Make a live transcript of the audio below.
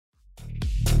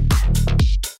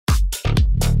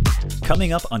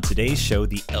Coming up on today's show,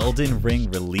 the Elden Ring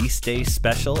release day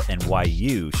special and why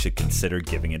you should consider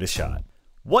giving it a shot.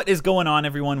 What is going on,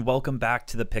 everyone? Welcome back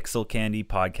to the Pixel Candy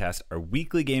Podcast, our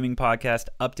weekly gaming podcast,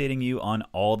 updating you on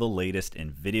all the latest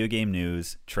in video game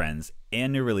news, trends,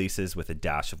 and new releases with a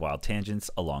dash of wild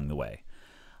tangents along the way.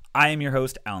 I am your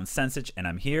host, Alan Sensich, and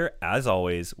I'm here, as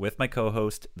always, with my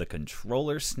co-host, the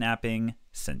controller-snapping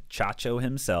Senchacho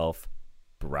himself,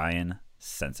 Brian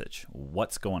Sensich.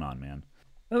 What's going on, man?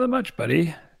 Not much,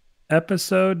 buddy.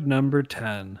 Episode number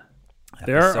 10.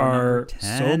 There are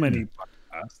so many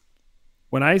podcasts.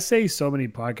 When I say so many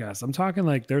podcasts, I'm talking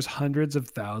like there's hundreds of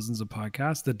thousands of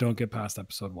podcasts that don't get past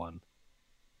episode 1.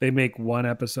 They make one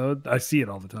episode. I see it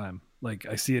all the time. Like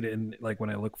I see it in like when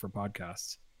I look for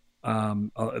podcasts.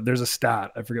 There's a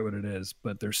stat. I forget what it is,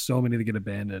 but there's so many that get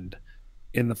abandoned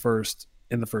in the first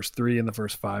 3, in the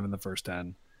first 5, in the first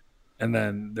 10. And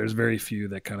then there's very few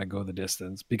that kind of go the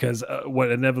distance because what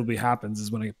inevitably happens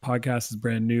is when a podcast is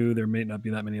brand new, there may not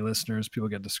be that many listeners. People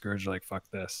get discouraged, like, fuck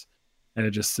this. And it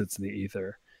just sits in the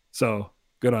ether. So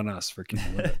good on us for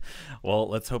keeping with it. Well,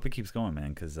 let's hope it keeps going,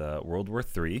 man, because World War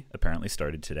III apparently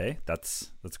started today. That's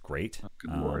great. Oh,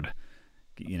 good Lord.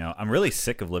 You know, I'm really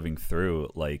sick of living through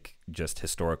like just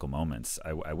historical moments.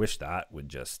 I wish that would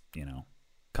just, you know,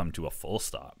 come to a full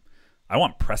stop. I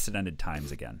want precedented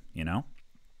times again, you know?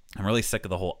 I'm really sick of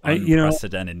the whole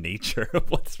unprecedented nature of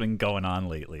what's been going on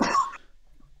lately.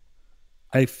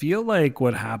 I feel like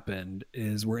what happened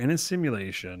is we're in a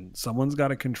simulation. Someone's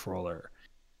got a controller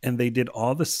and they did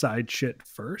all the side shit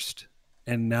first.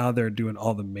 And now they're doing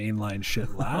all the mainline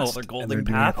shit last. Oh, they're golden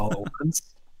path.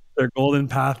 They're golden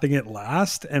pathing it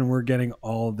last. And we're getting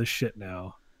all the shit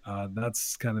now.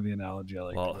 That's kind of the analogy I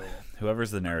like. Well,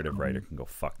 whoever's the narrative writer can go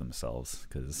fuck themselves.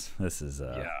 Cause this is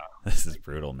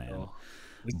brutal, man.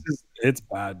 It's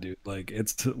bad, dude. Like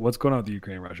what's going on with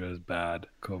Ukraine, Russia is bad.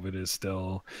 COVID is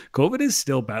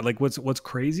still bad. Like what's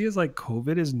crazy is like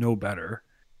COVID is no better.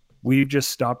 We've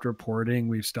just stopped reporting.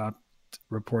 We've stopped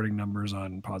reporting numbers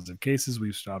on positive cases.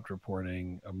 We've stopped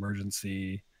reporting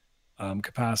emergency room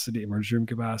capacity.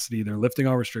 They're lifting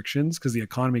all restrictions because the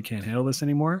economy can't handle this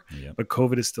anymore. Yep. But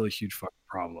COVID is still a huge fucking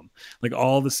problem. Like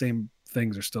all the same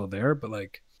things are still there, but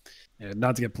like, yeah,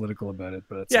 not to get political about it,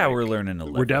 but it's we're learning to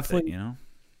live with it, you know.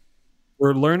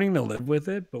 We're learning to live with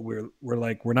it, but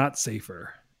we're not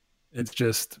safer. It's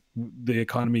just the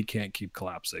economy can't keep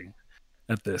collapsing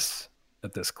at this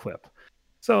clip.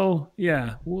 So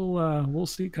yeah, we'll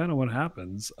see kind of what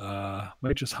happens.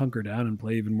 Might just hunker down and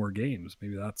play even more games.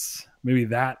 Maybe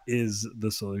that is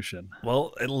the solution.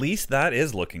 Well, at least that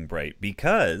is looking bright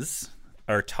because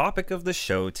our topic of the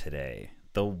show today,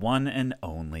 the one and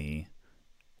only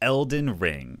Elden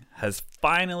Ring, has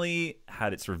finally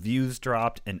had its reviews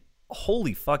dropped, and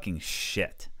holy fucking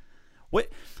shit.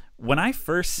 When I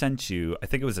first sent you, I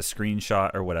think it was a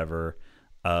screenshot or whatever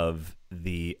of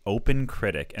the Open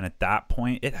Critic, and at that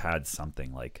point it had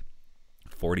something like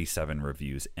 47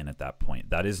 reviews in at that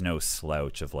point. That is no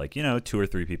slouch of like, you know, 2 or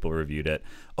 3 people reviewed it.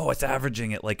 Oh, it's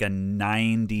averaging at like a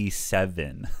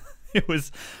 97. It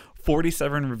was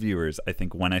 47 reviewers, I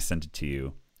think, when I sent it to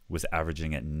you, was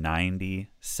averaging at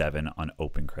 97 on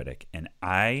Open Critic. And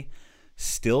I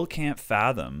still can't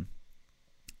fathom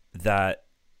that,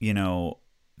 you know,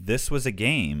 this was a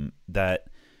game that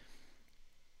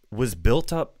was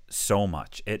built up so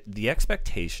much. The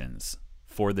expectations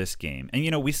for this game, and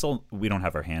you know, we don't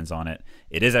have our hands on it.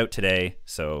 It is out today,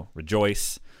 so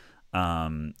rejoice.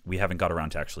 We haven't got around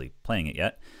to actually playing it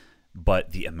yet,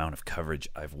 but the amount of coverage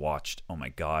I've watched, oh my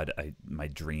god, my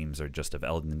dreams are just of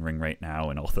Elden Ring right now,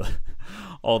 and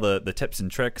all the tips and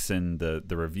tricks and the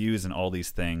reviews and all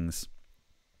these things.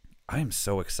 I am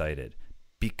so excited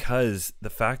because the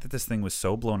fact that this thing was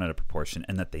so blown out of proportion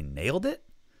and that they nailed it.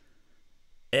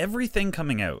 Everything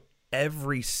coming out,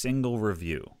 every single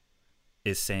review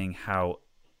is saying how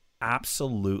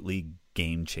absolutely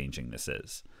game-changing this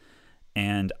is.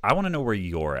 And I want to know where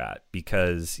you're at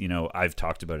because, you know, I've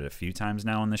talked about it a few times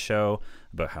now on the show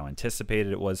about how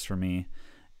anticipated it was for me.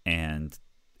 And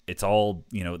it's all,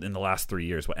 you know, in the last 3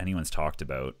 years, what anyone's talked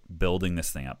about, building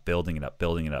this thing up, building it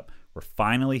up. We're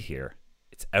finally here.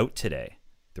 It's out today.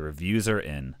 The reviews are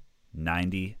in,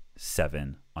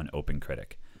 97 on Open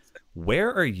Critic.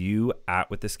 Where are you at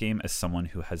with this game as someone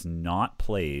who has not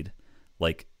played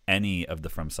like any of the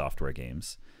From Software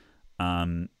games?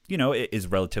 You know, it is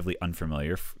relatively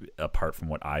unfamiliar apart from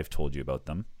what I've told you about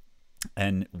them.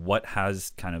 And what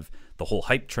has kind of the whole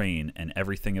hype train and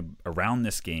everything around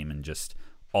this game and just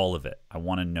all of it. I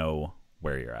want to know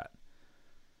where you're at.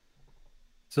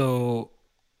 So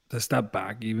to step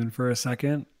back even for a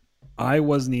second, I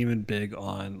wasn't even big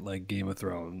on like Game of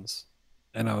Thrones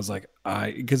And I was like,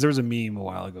 because there was a meme a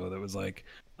while ago that was like,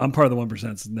 I'm part of the 1%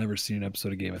 that's never seen an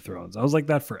episode of Game of Thrones. I was like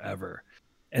that forever.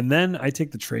 And then I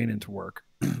take the train into work.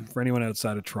 For anyone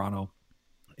outside of Toronto,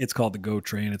 it's called the GO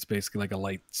train. It's basically like a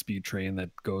light speed train that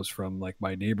goes from like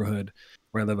my neighborhood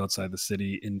where I live outside the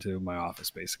city into my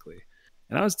office, basically.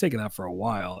 And I was taking that for a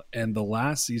while. And the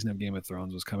last season of Game of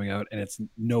Thrones was coming out, and it's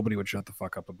nobody would shut the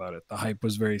fuck up about it. The hype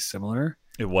was very similar.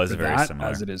 It was very similar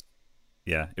as it is.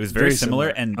 Yeah, it was very similar,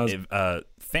 and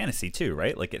fantasy too,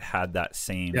 right? Like it had that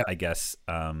same, I guess,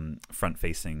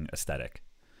 front-facing aesthetic.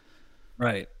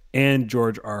 Right. And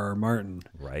George R. Martin.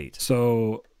 Right.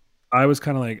 So I was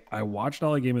kind of like, I watched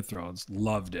all of Game of Thrones,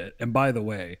 loved it. And by the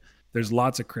way, there's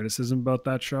lots of criticism about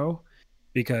that show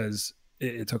because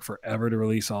it took forever to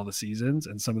release all the seasons,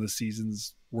 and some of the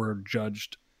seasons were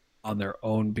judged on their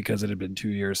own because it had been 2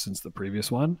 years since the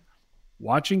previous one.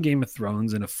 Watching Game of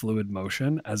Thrones in a fluid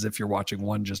motion, as if you're watching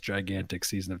one just gigantic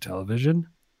season of television,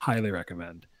 highly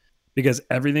recommend. Because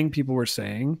everything people were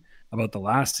saying about the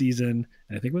last season,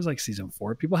 and I think it was like season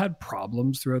 4, people had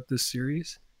problems throughout this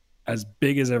series. As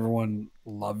big as everyone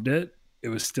loved it, it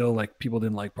was still like people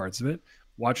didn't like parts of it.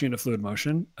 Watching it in a fluid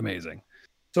motion, amazing.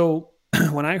 So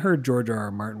when I heard George R.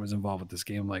 R. Martin was involved with this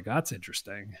game, I'm like, that's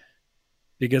interesting.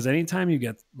 Because anytime you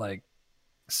get like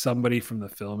somebody from the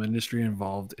film industry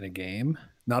involved in a game,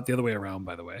 not the other way around,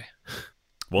 by the way.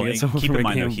 Well, keep in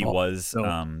mind though, he was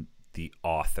the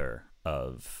author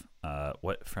of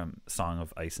what from Song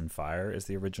of Ice and Fire is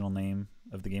the original name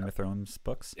of the Game of Thrones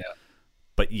books. Yeah,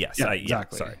 but yes,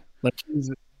 exactly. Sorry, like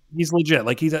he's legit.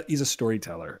 Like he's a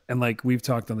storyteller, and like we've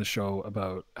talked on the show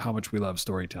about how much we love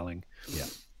storytelling. Yeah.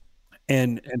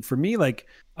 And for me, like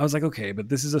I was like, okay, but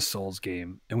this is a Souls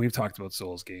game, and we've talked about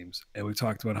Souls games, and we've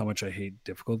talked about how much I hate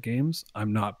difficult games.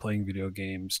 I'm not playing video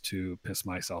games to piss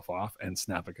myself off and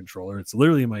snap a controller. It's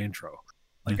literally in my intro.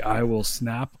 Like I will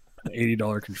snap an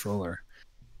 $80 controller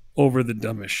over the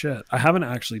dumbest shit. I haven't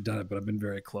actually done it, but I've been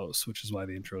very close, which is why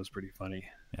the intro is pretty funny.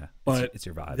 Yeah, but it's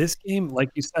your vibe. This game,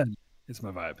 like you said, it's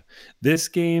my vibe. This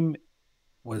game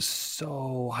was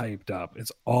so hyped up.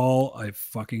 It's all I've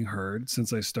fucking heard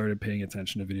since I started paying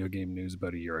attention to video game news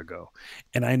about a year ago.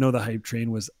 And I know the hype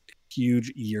train was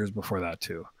huge years before that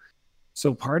too.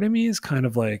 So part of me is kind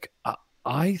of like,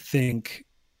 I think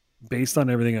based on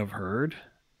everything I've heard,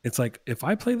 it's like, if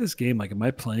I play this game, like, am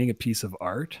I playing a piece of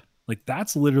art? Like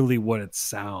that's literally what it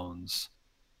sounds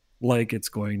like it's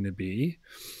going to be.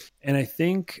 And I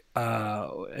think,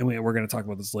 and we're going to talk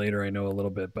about this later, I know a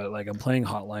little bit, but like I'm playing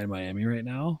Hotline Miami right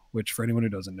now, which for anyone who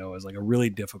doesn't know is like a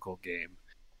really difficult game.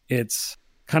 It's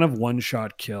kind of one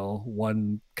shot kill,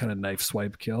 one kind of knife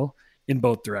swipe kill in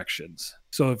both directions.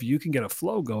 So if you can get a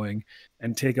flow going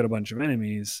and take out a bunch of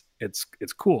enemies, it's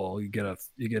cool. You get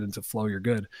into flow, you're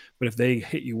good. But if they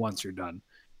hit you once, you're done.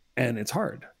 And it's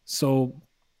hard. So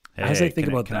as I think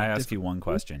about that, can I ask you one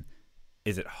question?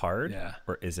 Is it hard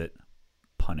or is it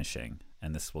punishing?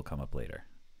 And this will come up later.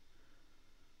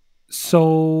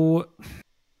 So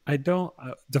I don't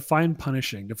define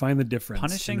punishing. Define the difference.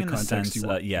 Punishing in the sense,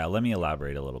 let me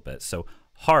elaborate a little bit. So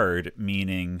hard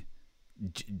meaning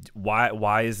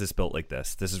why is this built like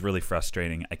this? This is really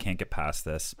frustrating. I can't get past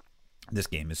this. This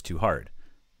game is too hard.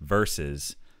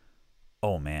 Versus,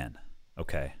 oh man,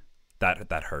 okay,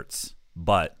 that hurts,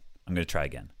 but I'm gonna try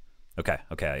again. Okay,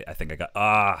 I think I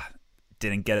got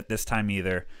didn't get it this time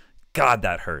either. God,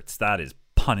 that hurts. That is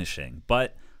punishing,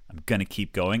 but I'm going to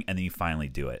keep going, and then you finally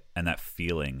do it. And that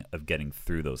feeling of getting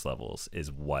through those levels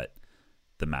is what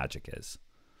the magic is.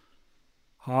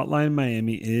 Hotline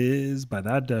Miami is, by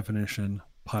that definition,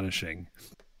 punishing.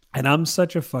 And I'm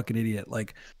such a fucking idiot.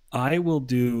 Like, I will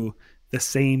do the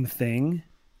same thing.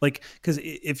 Like, because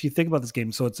if you think about this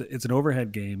game, so it's an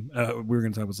overhead game. We were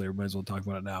going to talk about this later. Might as well talk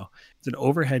about it now. It's an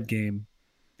overhead game.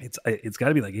 It's got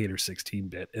to be like 8 or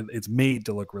 16-bit. It's made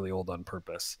to look really old on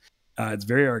purpose. It's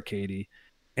very arcadey,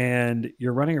 and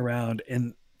you're running around,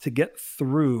 and to get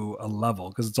through a level,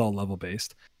 because it's all level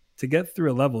based, to get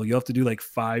through a level, you have to do like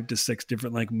 5 to 6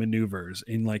 different like maneuvers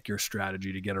in like your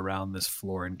strategy to get around this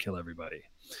floor and kill everybody.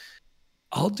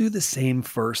 I'll do the same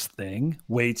first thing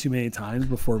way too many times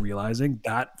before realizing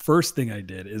that first thing I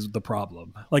did is the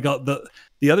problem. Like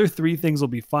the other 3 things will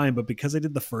be fine, but because I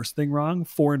did the first thing wrong,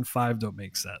 4 and 5 don't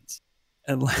make sense.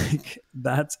 And like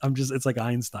it's like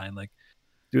Einstein, like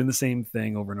doing the same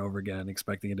thing over and over again,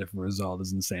 expecting a different result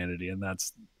is insanity. And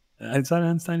is that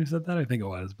Einstein who said that? I think it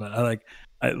was, but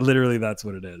I literally, that's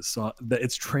what it is. So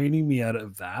it's training me out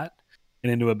of that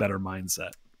and into a better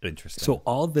mindset. Interesting. So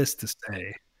all this to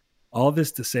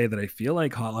say that I feel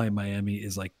like Hotline Miami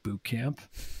is like boot camp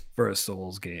for a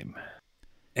Souls game.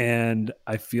 and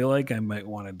I feel like I might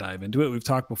want to dive into it. We've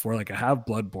talked before, like I have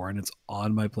Bloodborne. It's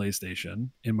on my PlayStation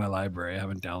in my library. I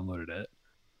haven't downloaded it.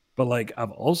 But like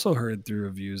I've also heard through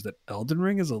reviews that Elden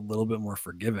Ring is a little bit more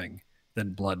forgiving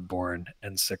than Bloodborne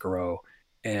and Sekiro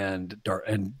and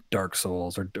Dark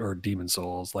Souls or Demon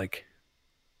Souls. Like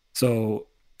so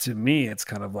to me, it's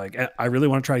kind of like I really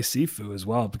want to try Sifu as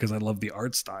well because I love the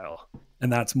art style,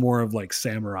 and that's more of like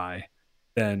samurai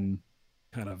than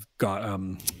kind of got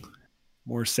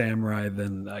more samurai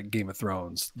than Game of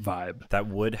Thrones vibe. That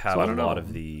would have So I a don't lot know.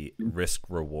 of the risk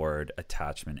reward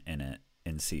attachment in it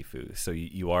in Sifu. So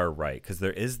you are right, because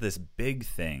there is this big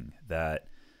thing that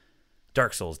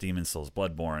Dark Souls, Demon Souls,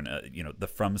 Bloodborne, the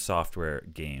From Software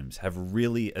games have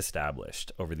really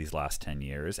established over these last 10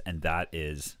 years, and that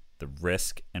is the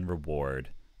risk and reward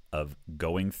of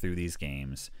going through these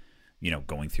games,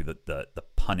 going through the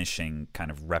punishing kind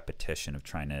of repetition of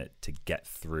trying to get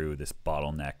through this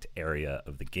bottlenecked area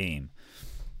of the game.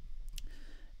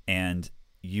 And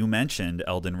you mentioned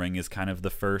Elden Ring is kind of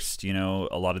the first,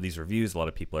 a lot of these reviews, a lot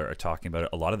of people are talking about it.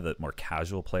 A lot of the more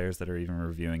casual players that are even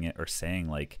reviewing it are saying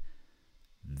like,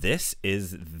 this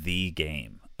is the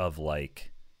game of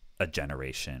like a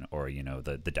generation or,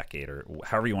 the decade or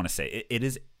however you want to say it. It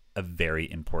is a very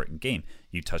important game.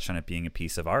 You touched on it being a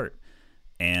piece of art.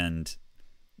 And,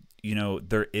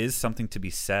 there is something to be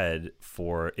said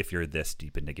for, if you're this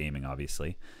deep into gaming,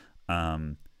 obviously,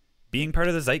 being part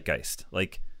of the zeitgeist.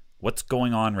 Like, what's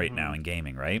going on right now in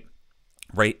gaming, right?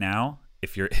 Right now,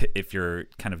 if you're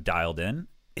kind of dialed in,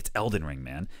 it's Elden Ring,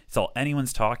 man. It's all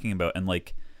anyone's talking about. And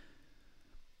like,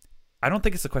 I don't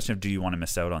think it's a question of do you want to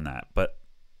miss out on that, but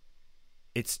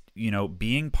it's,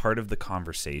 being part of the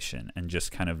conversation and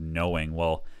just kind of knowing,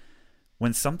 well,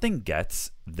 when something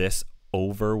gets this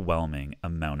overwhelming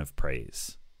amount of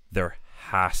praise, there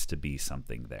has to be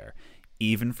something there.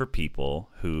 Even for people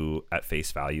who at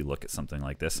face value look at something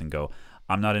like this and go,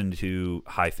 I'm not into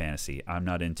high fantasy. I'm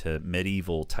not into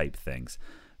medieval type things.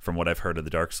 From what I've heard of the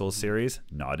Dark Souls series,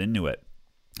 not into it.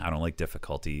 I don't like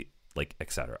difficulty, like,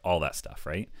 etc. All that stuff,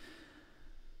 right?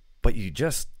 But you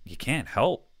can't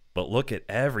help but look at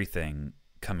everything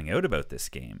coming out about this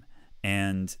game.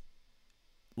 And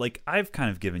like, I've kind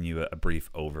of given you a brief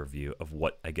overview of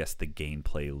what I guess the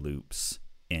gameplay loops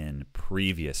in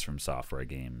previous From Software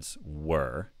games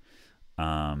were.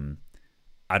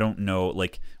 I don't know,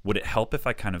 like, would it help if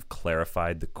I kind of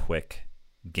clarified the quick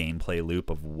gameplay loop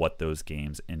of what those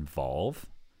games involve?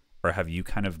 Or have you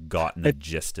kind of gotten the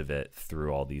gist of it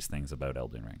through all these things about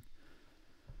Elden Ring?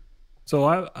 So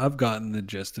I've gotten the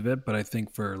gist of it, but I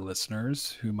think for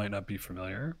listeners who might not be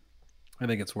familiar, I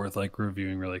think it's worth like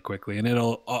reviewing really quickly. And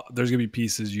there's gonna be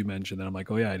pieces you mentioned that I'm like,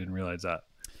 oh yeah, I didn't realize that.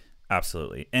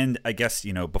 Absolutely. And I guess,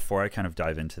 before I kind of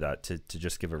dive into that, to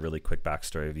just give a really quick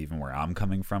backstory of even where I'm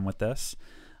coming from with this,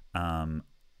 I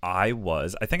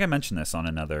think I mentioned this on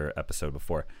another episode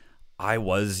before. I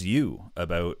was you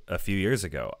about a few years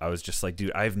ago. I was just like,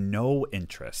 dude, I have no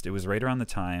interest. It was right around the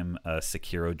time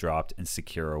Sekiro dropped and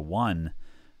Sekiro won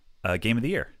Game of the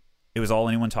Year. It was all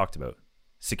anyone talked about.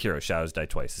 Sekiro, Shadows Die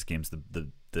Twice. This game's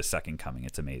the second coming.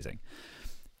 It's amazing.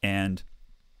 And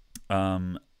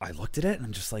I looked at it and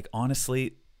I'm just like,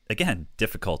 honestly, again,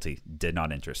 difficulty did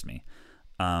not interest me.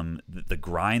 The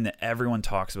grind that everyone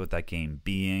talks about that game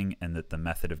being and that the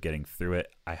method of getting through it,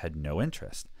 I had no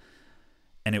interest.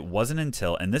 And it wasn't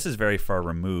until, and this is very far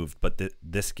removed, but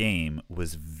this game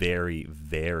was very,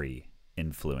 very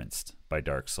influenced by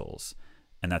Dark Souls.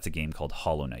 And that's a game called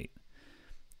Hollow Knight.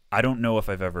 I don't know if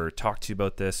I've ever talked to you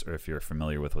about this or if you're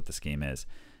familiar with what this game is.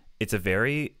 It's a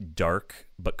very dark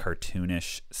but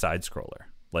cartoonish side scroller,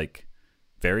 like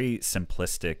very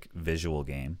simplistic visual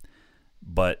game.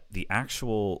 But the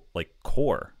actual like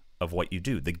core of what you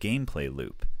do, the gameplay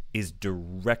loop, is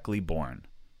directly born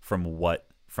from what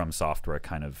From Software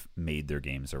kind of made their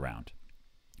games around.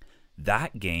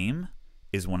 That game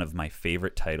is one of my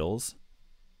favorite titles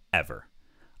ever.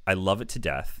 I love it to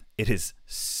death. It is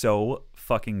so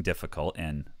fucking difficult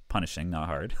and punishing, not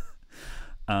hard.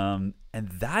 And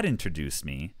that introduced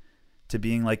me to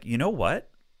being like, you know what?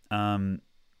 To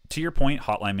your point,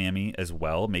 Hotline Miami as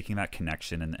well, making that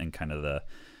connection and kind of the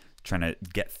trying to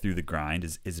get through the grind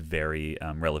is very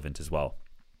relevant as well.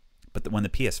 But when the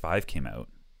PS5 came out,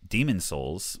 Demon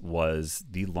Souls was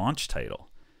the launch title.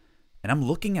 And I'm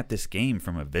looking at this game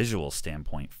from a visual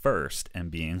standpoint first and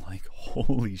being like,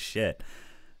 holy shit,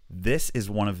 this is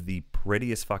one of the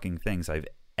prettiest fucking things I've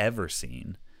ever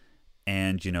seen.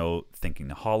 And, thinking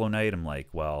the Hollow Knight, I'm like,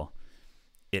 well,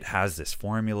 it has this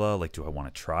formula. Like, do I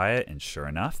want to try it? And sure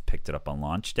enough, picked it up on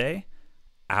launch day.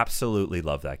 Absolutely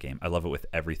love that game. I love it with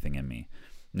everything in me.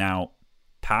 Now,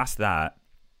 past that,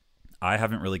 I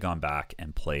haven't really gone back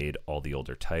and played all the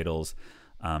older titles.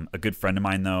 A good friend of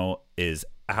mine, though, is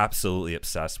absolutely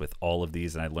obsessed with all of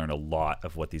these, and I learned a lot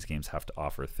of what these games have to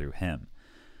offer through him.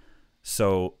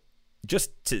 So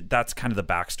that's kind of the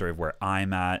backstory of where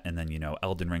I'm at. And then,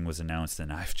 Elden Ring was announced,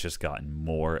 and I've just gotten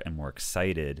more and more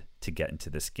excited to get into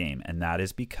this game. And that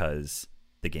is because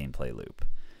the gameplay loop.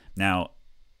 Now,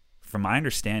 from my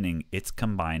understanding, it's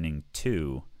combining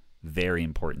two very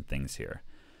important things here.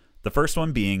 The first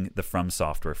one being the From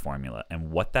Software formula.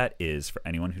 And what that is, for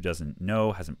anyone who doesn't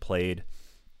know, hasn't played,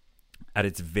 at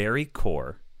its very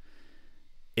core,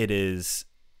 it is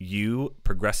you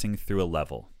progressing through a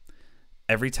level.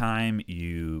 Every time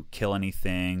you kill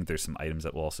anything, there's some items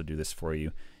that will also do this for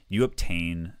you. You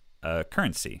obtain a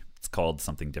currency. It's called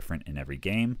something different in every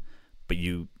game, but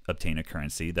you obtain a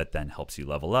currency that then helps you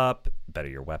level up, better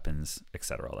your weapons,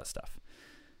 etc., all that stuff.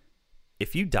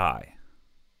 If you die,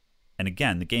 and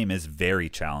again, the game is very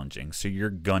challenging, so you're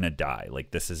gonna die.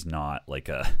 Like, this is not like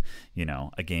a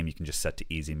game you can just set to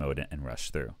easy mode and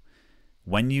rush through.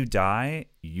 When you die,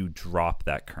 you drop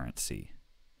that currency.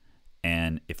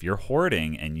 And if you're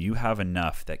hoarding and you have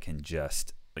enough that can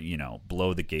just,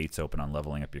 blow the gates open on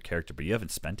leveling up your character, but you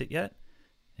haven't spent it yet,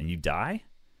 and you die,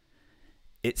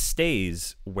 it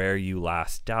stays where you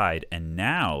last died. And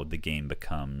now the game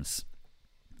becomes,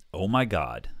 oh my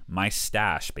God, my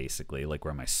stash, basically, like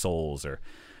where my souls or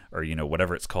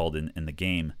whatever it's called in the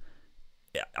game.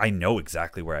 I know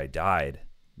exactly where I died.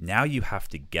 Now you have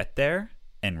to get there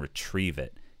and retrieve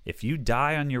it. If you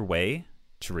die on your way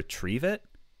to retrieve it,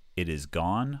 it is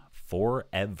gone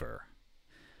forever.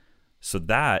 So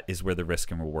that is where the risk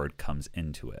and reward comes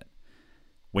into it.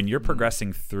 When you're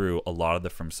progressing through a lot of the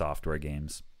From Software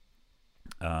games,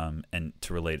 and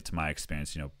to relate it to my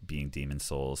experience, being Demon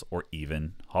Souls or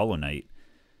even Hollow Knight,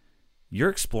 you're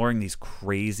exploring these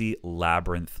crazy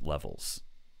labyrinth levels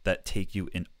that take you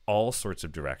in all sorts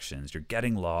of directions. You're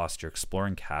getting lost, you're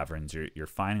exploring caverns, you're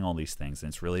finding all these things, and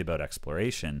it's really about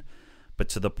exploration. But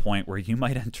to the point where you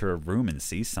might enter a room and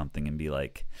see something and be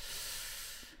like,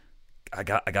 I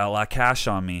got a lot of cash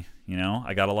on me,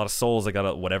 I got a lot of souls, I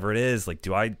got whatever it is. Like,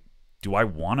 do I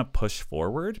want to push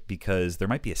forward because there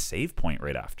might be a save point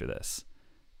right after this,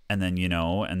 and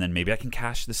then maybe I can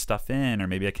cash this stuff in, or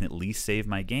maybe I can at least save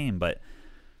my game. But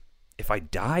if I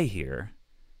die here,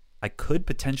 I could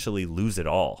potentially lose it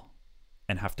all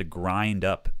and have to grind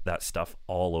up that stuff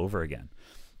all over again.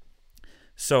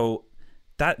 So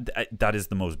that is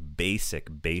the most basic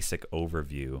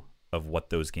overview of what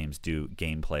those games do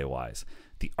gameplay wise.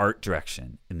 The art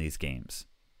direction in these games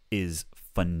is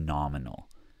phenomenal.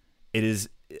 It is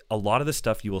a lot of the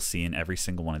stuff you will see in every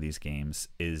single one of these games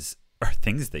are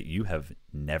things that you have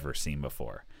never seen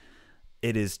before.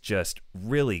 It is just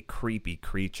really creepy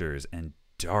creatures and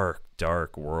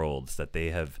dark worlds that they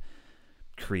have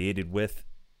created with,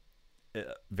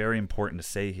 very important to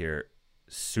say here,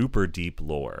 super deep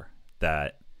lore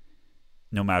that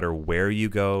no matter where you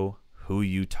go, who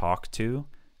you talk to,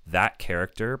 that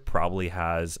character probably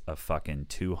has a fucking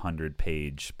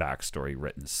 200-page backstory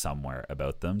written somewhere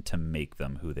about them to make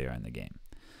them who they are in the game.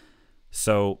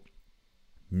 So,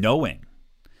 knowing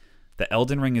that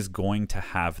Elden Ring is going to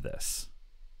have this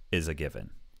is a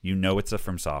given. It's a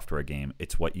From Software game.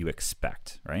 It's what you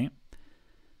expect, right?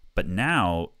 But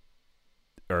now,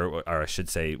 or I should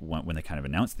say, when they kind of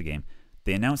announced the game,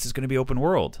 they announced it's going to be open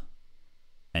world.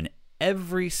 And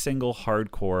every single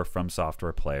hardcore From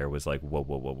Software player was like, whoa.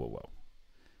 What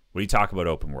do you talk about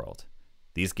open world?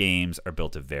 These games are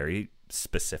built a very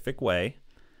specific way.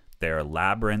 There are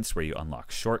labyrinths where you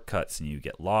unlock shortcuts and you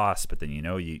get lost, but then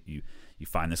you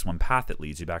find this one path that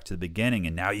leads you back to the beginning,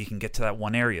 and now you can get to that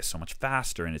one area so much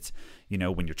faster. And it's,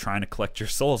 when you're trying to collect your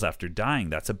souls after dying,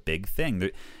 that's a big thing.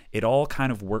 It all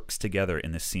kind of works together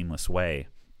in this seamless way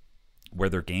where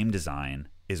their game design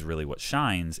is really what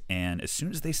shines. And as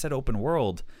soon as they said open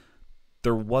world,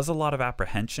 there was a lot of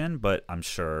apprehension, but I'm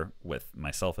sure, with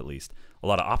myself at least, a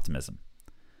lot of optimism.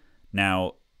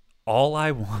 Now, all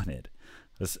I wanted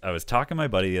was, I was talking to my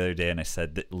buddy the other day, and I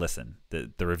said, listen,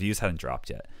 the reviews hadn't dropped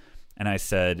yet. And I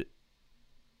said,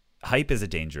 hype is a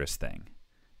dangerous thing.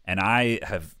 And I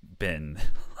have been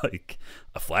like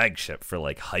a flagship for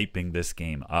like hyping this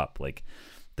game up. Like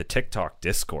the TikTok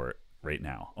Discord right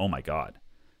now, oh my God.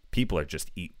 People are just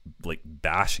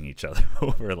bashing each other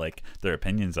over like their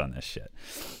opinions on this shit.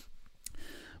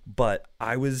 But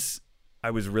I was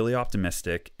really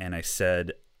optimistic, and I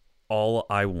said, all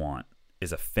I want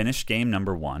is a finished game,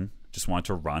 number one. Just want it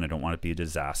to run. I don't want it to be a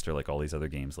disaster like all these other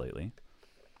games lately.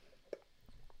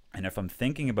 And if I'm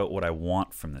thinking about what I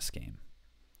want from this game,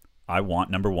 I want,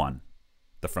 number one,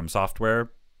 the From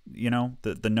Software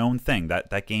the known thing, that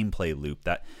gameplay loop,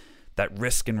 that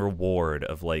risk and reward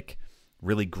of like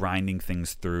really grinding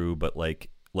things through, but like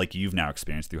you've now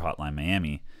experienced through Hotline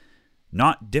Miami,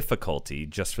 not difficulty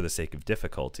just for the sake of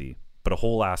difficulty, but a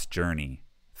whole ass journey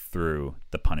through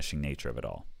the punishing nature of it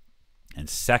all. And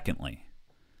secondly,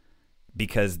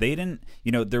 because they didn't,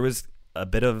 there was a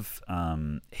bit of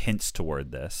hints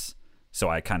toward this, so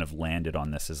I kind of landed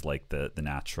on this as like the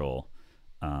natural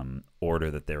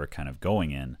order that they were kind of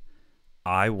going in.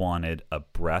 I wanted a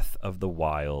Breath of the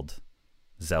Wild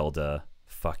Zelda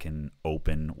fucking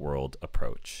open world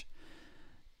approach.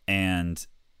 And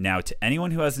now, to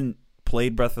anyone who hasn't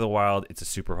played Breath of the Wild, it's a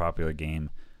super popular game,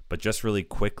 but just really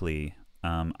quickly,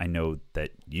 I know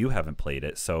that you haven't played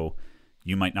it, so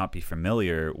you might not be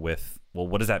familiar with, well,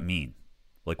 what does that mean?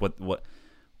 Like,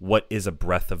 what is a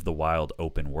Breath of the Wild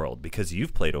open world? Because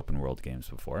you've played open world games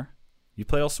before. You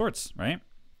play all sorts, right?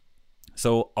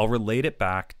 So I'll relate it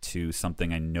back to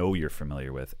something I know you're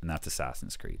familiar with, and that's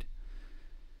Assassin's Creed.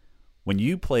 When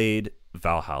you played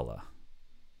Valhalla,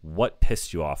 what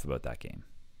pissed you off about that game?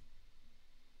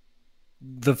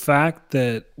 The fact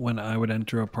that when I would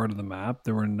enter a part of the map,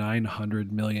 there were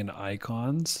 900 million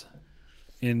icons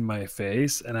in my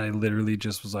face, and I literally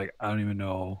just was like, I don't even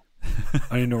know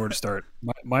where to start.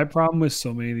 My problem with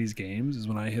so many of these games is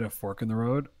when I hit a fork in the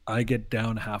road, I get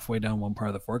down halfway down one part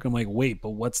of the fork. I'm like, wait,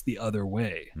 but what's the other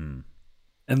way?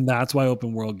 And that's why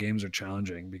open world games are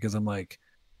challenging, because I'm like,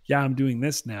 yeah, I'm doing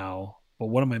this now, but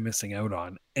what am I missing out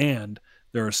on? And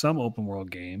there are some open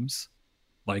world games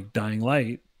like Dying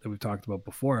Light that we've talked about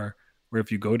before, where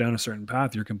if you go down a certain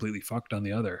path, you're completely fucked on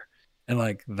the other. And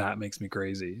like, that makes me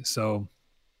crazy. So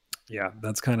yeah,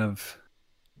 that's kind of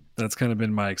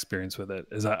been my experience with it.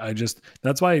 Is I just,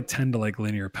 that's why I tend to like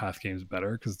linear path games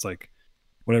better, because it's like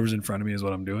whatever's in front of me is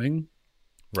what I'm doing.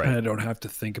 Right. And I don't have to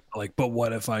think about like, but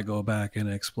what if I go back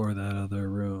and explore that other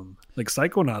room? Like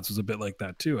Psychonauts was a bit like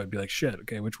that too. I'd be like, shit,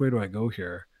 okay, which way do I go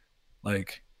here?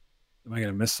 Like, am I going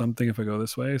to miss something if I go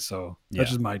this way? So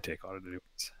that's just my take on it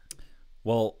anyways.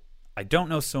 Well, I don't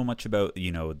know so much about,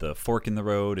 the fork in the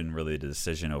road and really the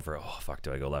decision over, oh, fuck,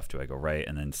 do I go left, do I go right?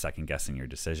 And then second guessing your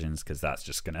decisions, because that's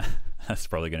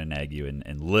probably going to nag you in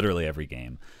literally every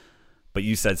game. But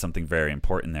you said something very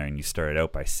important there, and you started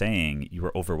out by saying you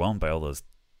were overwhelmed by all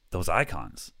those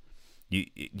icons.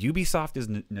 Ubisoft is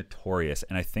notorious,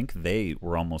 and I think they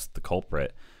were almost the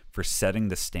culprit for setting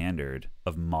the standard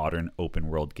of modern open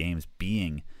world games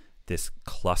being this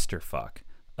clusterfuck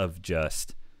of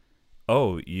just,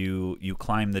 oh, you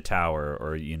climbed the tower,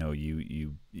 or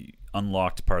you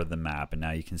unlocked part of the map, and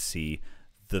now you can see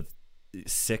the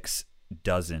 6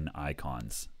 dozen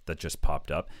icons that just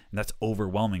popped up, and that's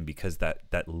overwhelming, because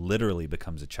that literally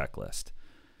becomes a checklist.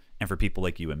 And for people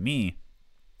like you and me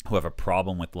who have a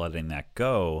problem with letting that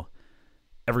go,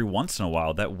 every once in a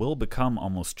while that will become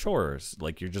almost chores.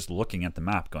 Like, you're just looking at the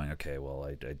map going, okay, well,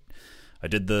 I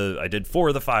did 4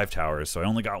 of the 5 towers, so I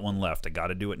only got 1 left. I got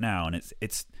to do it now. And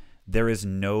it's there is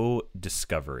no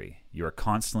discovery. You are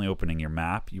constantly opening your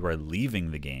map. You are leaving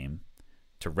the game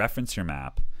to reference your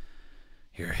map.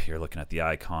 You're looking at the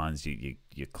icons. You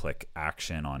click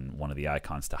action on one of the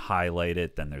icons to highlight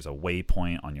it. Then there's a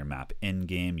waypoint on your map in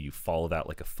game. You follow that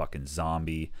like a fucking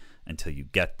zombie until you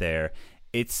get there.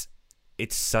 It's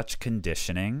such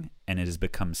conditioning, and it has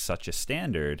become such a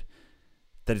standard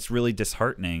that it's really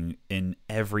disheartening in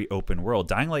every open world.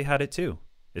 Dying Light had it too.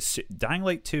 Dying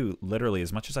Light 2, literally,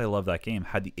 as much as I love that game,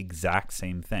 had the exact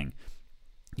same thing.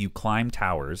 You climb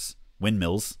towers,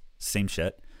 windmills, same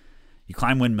shit. You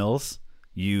climb windmills,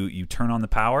 you turn on the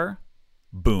power,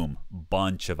 boom,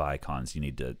 bunch of icons you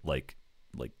need to like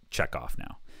check off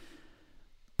now.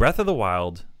 Breath of the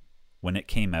Wild, when it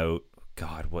came out,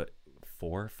 God, what,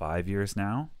 4 or 5 years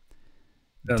now?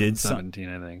 2017,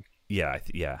 I think. Yeah,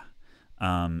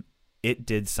 it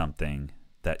did something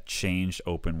that changed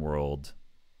open world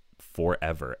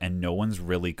forever, and no one's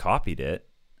really copied it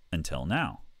until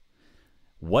now.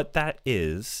 What that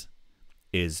is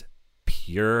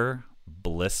pure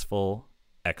blissful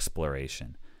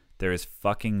exploration. There is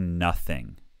fucking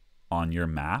nothing on your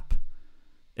map,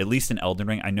 at least in Elden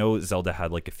Ring. I know Zelda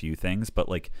had like a few things, but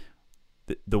like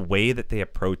the way that they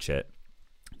approach it,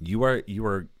 you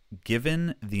are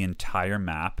given the entire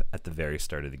map at the very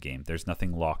start of the game. There's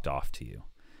nothing locked off to you.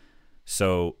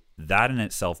 So that in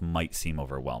itself might seem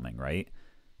overwhelming, right?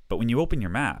 But when you open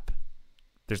your map,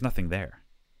 there's nothing there.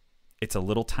 It's a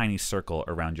little tiny circle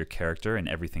around your character, and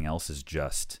everything else is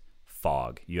just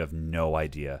fog. You have no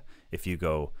idea. If you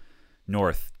go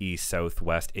north, east, south,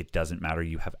 west, it doesn't matter.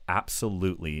 You have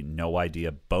absolutely no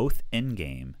idea, both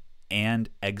in-game and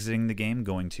exiting the game,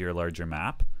 going to your larger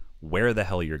map, where the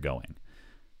hell you're going.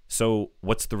 So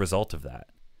what's the result of that?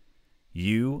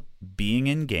 You being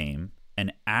in game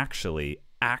and actually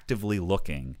actively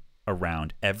looking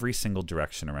around every single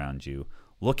direction around you,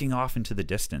 looking off into the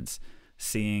distance,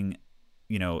 seeing,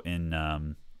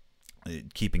 in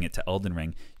keeping it to Elden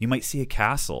Ring, you might see a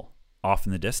castle off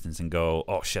in the distance and go,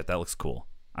 oh shit, that looks cool.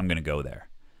 I'm going to go there.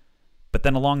 But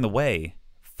then along the way,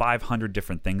 500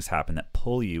 different things happen that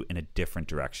pull you in a different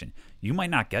direction. You might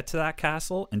not get to that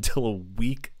castle until a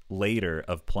week later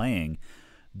of playing,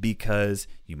 because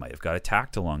you might have got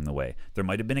attacked along the way. There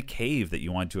might have been a cave that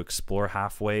you wanted to explore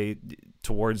halfway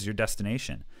towards your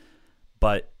destination.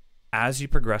 But as you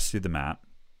progress through the map,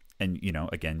 and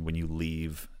again, when you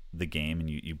leave the game and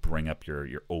you bring up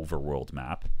your overworld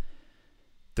map,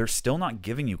 they're still not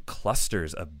giving you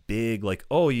clusters of big, like,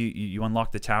 oh, you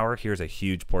unlock the tower, here's a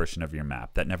huge portion of your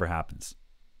map. That never happens.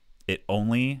 It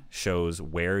only shows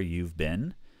where you've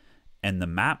been, and the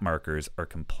map markers are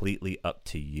completely up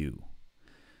to you.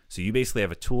 So you basically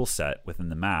have a tool set within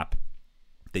the map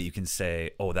that you can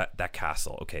say, oh, that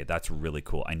castle, okay, that's really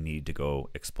cool. I need to go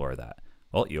explore that.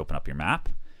 Well, you open up your map.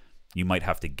 You might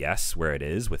have to guess where it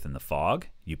is within the fog.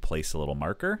 You place a little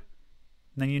marker,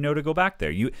 and then you know to go back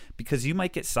there. Because you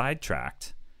might get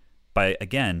sidetracked by,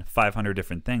 again, 500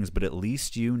 different things, but at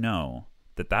least you know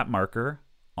that marker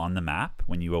on the map,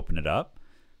 when you open it up,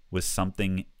 was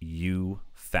something you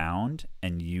found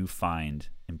and you find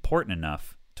important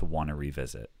enough to want to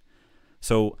revisit.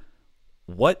 So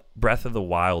what Breath of the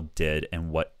Wild did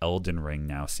and what Elden Ring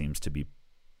now seems to be,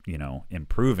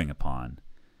 improving upon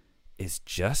is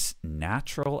just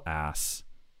natural ass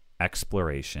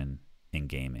exploration in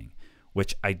gaming,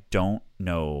 which I don't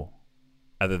know,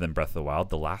 other than Breath of the Wild,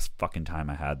 the last fucking time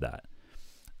I had that.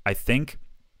 I think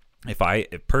if I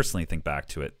personally think back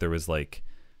to it, there was like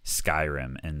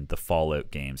Skyrim and the Fallout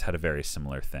games had a very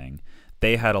similar thing.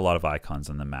 They had a lot of icons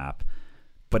on the map.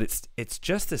 But it's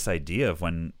just this idea of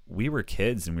when we were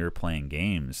kids and we were playing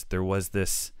games, there was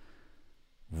this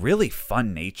really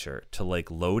fun nature to like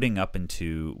loading up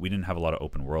into, we didn't have a lot of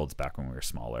open worlds back when we were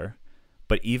smaller,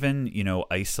 but even,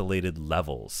 isolated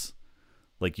levels.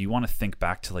 Like you want to think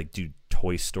back to like, dude,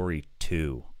 Toy Story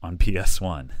 2 on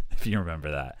PS1, if you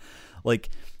remember that. Like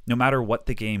no matter what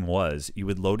the game was, you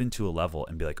would load into a level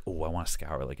and be like, oh, I want to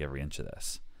scour like every inch of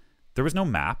this. There was no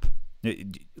map.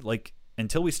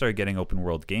 Until we started getting open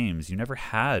world games, you never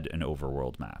had an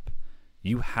overworld map.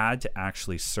 You had to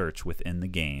actually search within the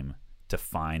game to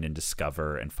find and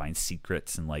discover and find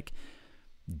secrets, and like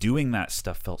doing that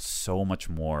stuff felt so much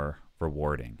more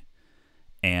rewarding.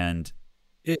 And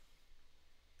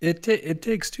it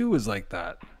Takes Two was like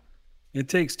that. It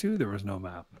Takes Two, there was no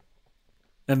map.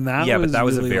 And that but that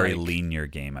was really a very linear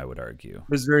game, I would argue. It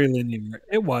was very linear.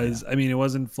 It was. Yeah. I mean, it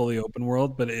wasn't fully open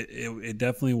world, but it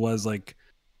definitely was like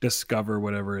discover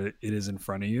whatever it is in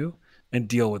front of you and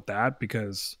deal with that,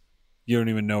 because you don't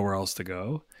even know where else to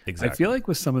go. Exactly. I feel like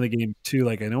with some of the games too,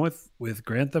 like I know with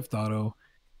Grand Theft Auto,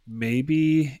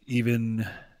 maybe even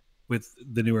with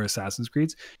the newer Assassin's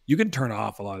Creeds, you can turn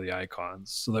off a lot of the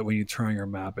icons so that when you turn on your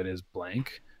map, it is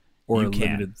blank or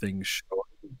limited things show.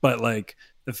 But like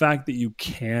the fact that you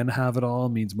can have it all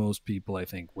means most people, I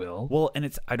think, will. Well,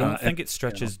 and I don't think it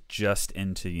stretches just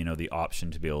into, the option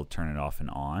to be able to turn it off and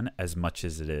on, as much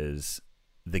as it is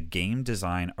the game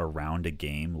design around a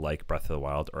game like Breath of the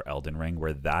Wild or Elden Ring,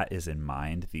 where that is in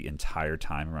mind the entire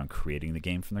time around creating the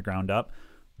game from the ground up,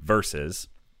 versus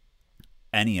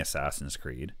any Assassin's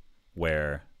Creed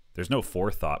where there's no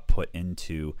forethought put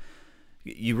into.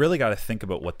 You really got to think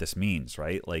about what this means,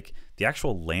 right? Like the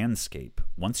actual landscape,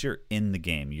 once you're in the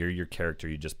game, you're your character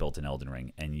you just built in Elden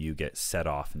Ring, and you get set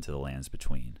off into the lands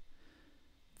between.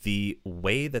 The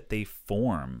way that they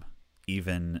form,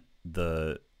 even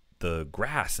the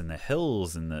grass and the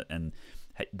hills and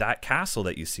that castle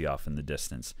that you see off in the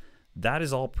distance, that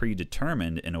is all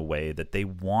predetermined in a way that they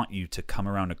want you to come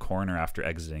around a corner after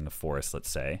exiting a forest,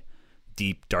 let's say.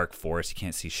 Deep, dark forest, you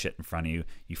can't see shit in front of you.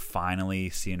 You finally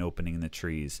see an opening in the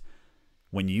trees.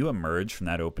 When you emerge from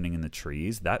that opening in the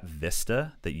trees, that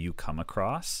vista that you come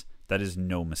across, that is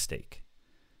no mistake.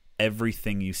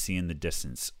 Everything you see in the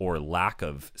distance, or lack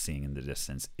of seeing in the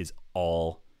distance, is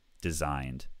all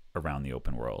designed around the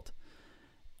open world.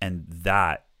 And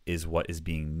that is what is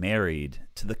being married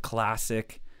to the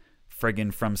classic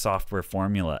friggin' From Software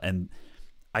formula. And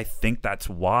I think that's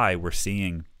why we're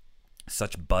seeing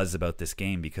such buzz about this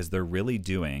game, because they're really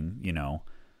doing,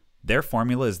 their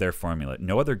formula is their formula.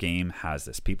 No other game has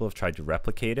this. People have tried to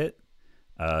replicate it,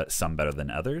 some better than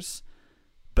others,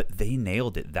 but they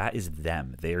nailed it. That is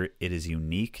them. It is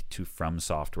unique to From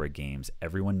Software games.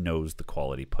 Everyone knows the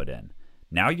quality put in.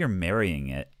 Now you're marrying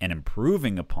it and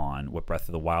improving upon what Breath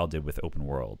of the Wild did with open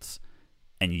worlds.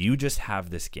 And you just have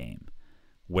this game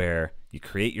where you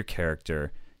create your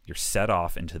character, you're set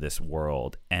off into this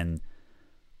world, and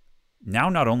now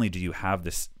not only do you have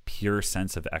this pure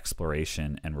sense of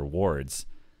exploration and rewards,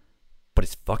 but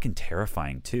it's fucking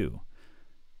terrifying too.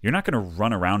 You're not going to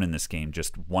run around in this game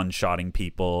just one-shotting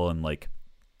people and like,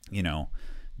 you know,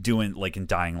 doing like in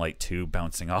Dying Light 2,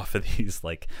 bouncing off of these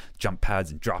like jump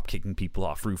pads and drop kicking people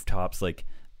off rooftops. Like,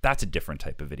 that's a different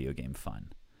type of video game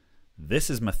fun. This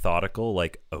is methodical,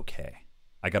 like, okay,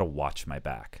 I gotta watch my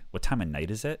back. What time of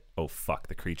night is it? Oh fuck,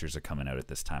 the creatures are coming out at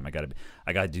this time. I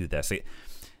gotta do this.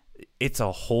 It's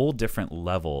a whole different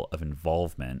level of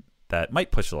involvement that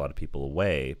might push a lot of people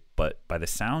away, but by the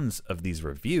sounds of these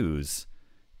reviews,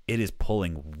 it is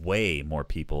pulling way more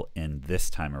people in this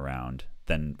time around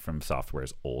than from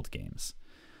Software's old games.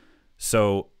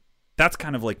 So that's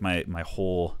kind of like my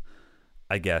whole,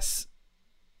 I guess,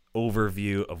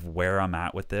 overview of where I'm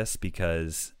at with this,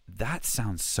 because that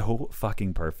sounds so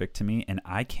fucking perfect to me, and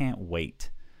I can't wait,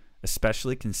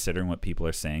 especially considering what people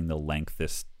are saying, the length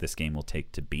this game will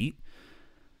take to beat,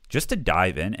 just to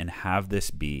dive in and have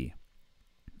this be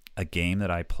a game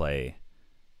that I play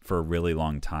for a really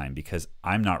long time, because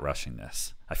I'm not rushing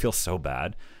this. I feel so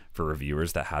bad for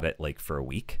reviewers that had it like for a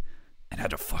week and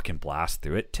had to fucking blast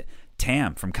through it.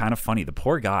 Tam from Kind of Funny, the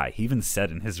poor guy, he even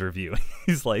said in his review,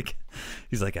 he's like,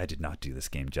 I did not do this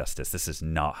game justice. This is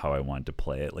not how I wanted to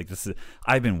play it. Like,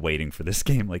 I've been waiting for this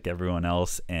game like everyone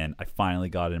else, and I finally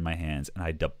got it in my hands, and I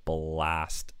had to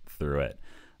blast through it.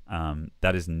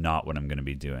 That is not what I'm going to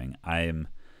be doing. I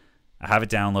have it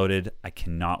downloaded. I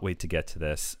cannot wait to get to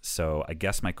this. So I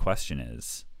guess my question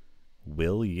is,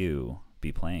 will you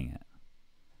be playing it?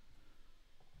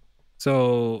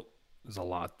 So there's a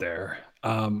lot there.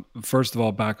 First of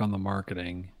all, back on the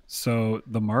marketing. So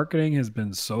the marketing has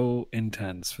been so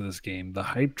intense for this game. The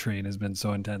hype train has been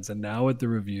so intense. And now with the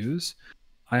reviews,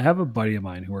 I have a buddy of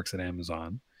mine who works at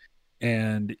Amazon,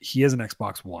 and he has an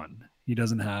Xbox One. He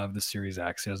doesn't have the Series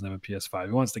X. He doesn't have a PS5.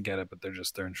 He wants to get it, but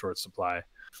they're in short supply.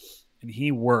 And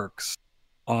he works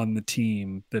on the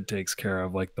team that takes care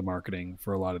of like the marketing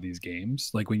for a lot of these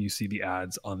games. Like when you see the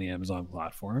ads on the Amazon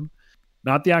platform,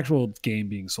 not the actual game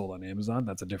being sold on Amazon.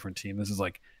 That's a different team. This is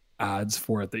like ads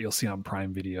for it that you'll see on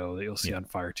Prime Video, that you'll see on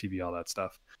Fire TV, all that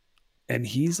stuff. And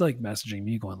he's like messaging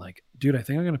me going like, dude, I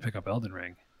think I'm going to pick up Elden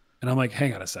Ring. And I'm like,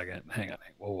 hang on a second. Hang on.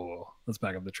 Whoa. Let's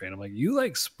back up the train. I'm like, you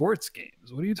like sports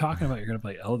games. What are you talking about? You're going to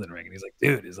play Elden Ring. And he's like,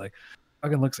 dude, he's like,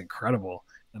 fucking looks incredible.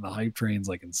 And the hype train's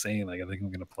like insane. Like, I think I'm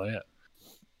going to play it.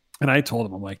 And I told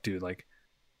him, I'm like, dude, like,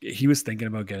 he was thinking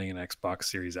about getting an Xbox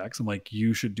Series X. I'm like,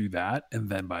 you should do that and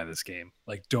then buy this game.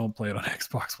 Like, don't play it on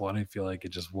Xbox One. I feel like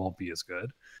it just won't be as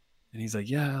good. And he's like,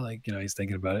 yeah, like, you know, he's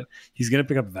thinking about it. He's going to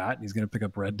pick up that, and he's going to pick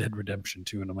up Red Dead Redemption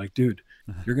 2. And I'm like, dude,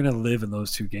 you're going to live in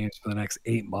those two games for the next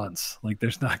 8 months. Like,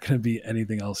 there's not going to be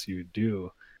anything else you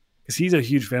do. Because he's a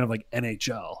huge fan of, like,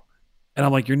 NHL. And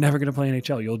I'm like, you're never going to play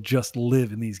NHL. You'll just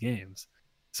live in these games.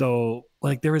 So,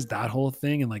 like, there was that whole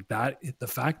thing. And, like, that, the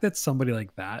fact that somebody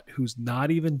like that, who's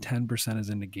not even 10% as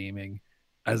into gaming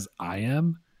as I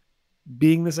am,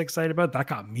 being this excited about it, that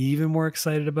got me even more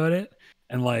excited about it.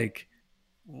 And, like,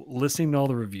 listening to all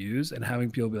the reviews and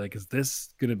having people be like, is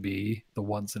this going to be the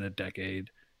once in a decade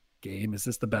game? Is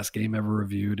this the best game ever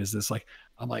reviewed? Is this like,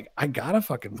 I'm like, I gotta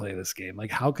fucking play this game.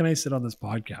 Like, how can I sit on this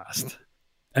podcast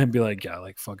and be like, yeah,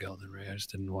 like, fuck Elden Ring. I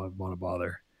just didn't want to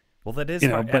bother. Well, that is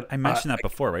hard. But I mentioned that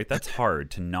before, right? That's hard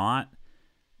to not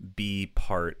be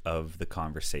part of the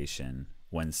conversation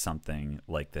when something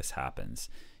like this happens.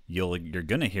 You're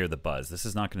going to hear the buzz. This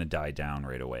is not going to die down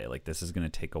right away. Like, this is going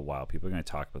to take a while. People are going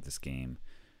to talk about this game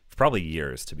for probably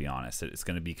years, to be honest. It's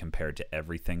going to be compared to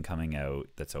everything coming out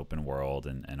that's open world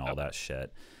and all that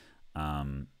shit.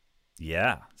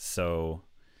 Yeah. So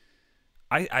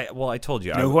I told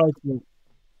you.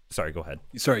 Sorry, go ahead.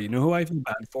 Sorry, you know who I feel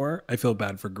bad for? I feel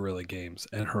bad for Guerrilla Games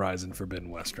and Horizon Forbidden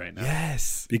West right now.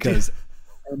 Yes. Because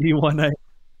anyone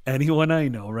I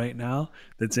know right now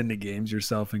that's into games,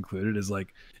 yourself included, is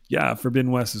like, yeah,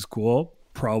 Forbidden West is cool.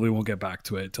 Probably won't get back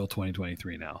to it till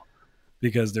 2023 now,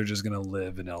 because they're just gonna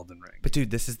live in Elden Ring. But dude,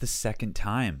 this is the second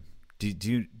time. Do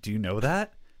you know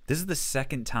that? This is the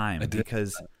second time,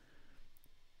 because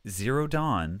Zero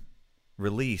Dawn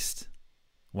released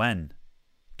when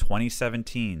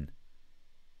 2017,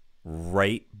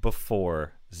 right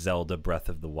before Zelda Breath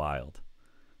of the Wild.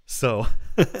 So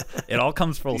it all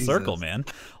comes full circle, man.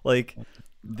 Like,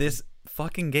 this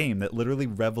fucking game that literally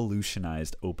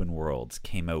revolutionized open worlds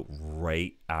came out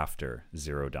right after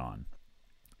Zero Dawn.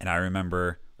 And I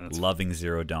remember loving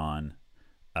Zero Dawn.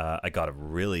 I got a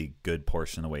really good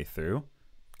portion of the way through,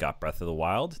 got Breath of the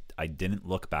Wild, I didn't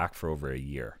look back for over a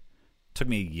year. It took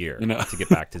me a year You know? to get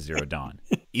back to Zero Dawn,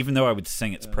 even though I would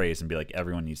sing its praise and be like,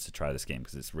 everyone needs to try this game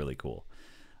because it's really cool.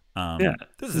 Yeah.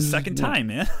 This is the second time,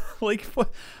 man. Like,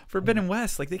 Forbidden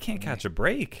West, like, they can't catch a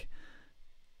break.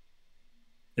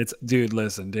 Dude,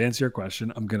 listen, to answer your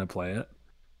question, I'm going to play it.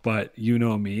 But you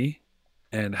know me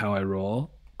and how I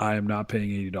roll. I am not paying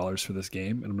 $80 for this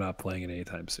game, and I'm not playing it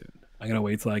anytime soon. I'm going to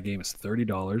wait till that game is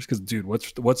 $30. Because, dude,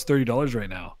 what's $30 right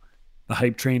now? The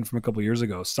hype train from a couple years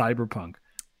ago, Cyberpunk,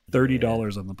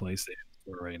 $30 on the PlayStation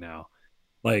Store right now.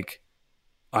 Like,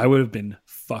 I would have been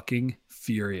fucking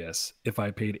furious if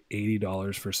I paid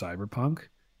 $80 for Cyberpunk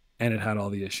and it had all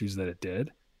the issues that it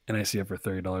did, and I see it for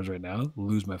 $30 right now,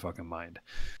 lose my fucking mind.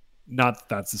 Not that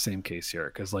that's the same case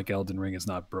here, because like Elden Ring is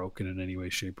not broken in any way,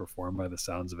 shape, or form by the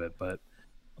sounds of it. But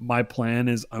my plan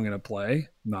is I'm going to play,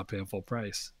 I'm not paying full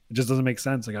price. It just doesn't make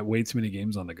sense. I got way too many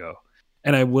games on the go.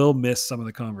 And I will miss some of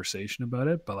the conversation about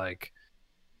it, but like,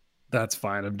 that's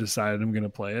fine. I've decided I'm going to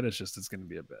play it. It's going to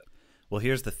be a bit. Well,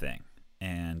 here's the thing.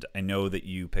 And I know that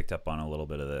you picked up on a little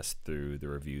bit of this through the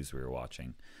reviews we were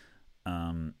watching.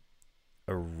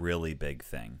 A really big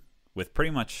thing with pretty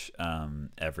much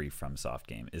every FromSoft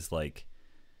game is like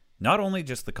not only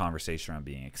just the conversation around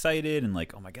being excited and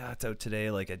like, oh my God, it's out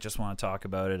today. Like, I just want to talk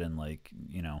about it and like,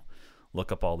 you know,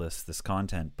 look up all this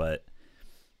content, but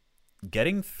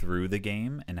getting through the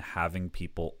game and having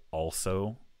people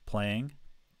also playing.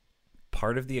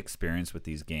 Part of the experience with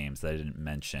these games that I didn't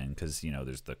mention, because, you know,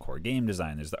 there's the core game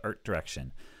design, there's the art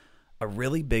direction. A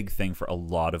really big thing for a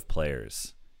lot of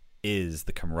players is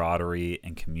the camaraderie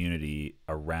and community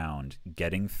around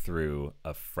getting through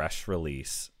a fresh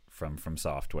release from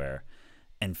software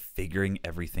and figuring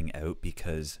everything out,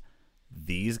 because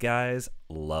these guys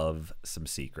love some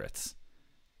secrets.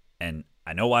 And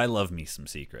I know I love me some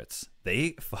secrets.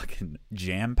 They fucking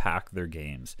jam-pack their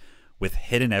games with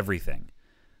hidden everything.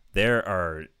 There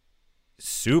are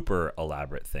super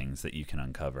elaborate things that you can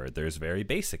uncover. There's very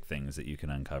basic things that you can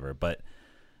uncover, but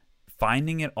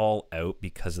finding it all out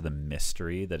because of the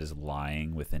mystery that is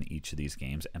lying within each of these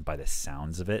games, and by the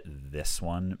sounds of it, this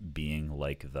one being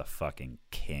like the fucking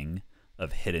king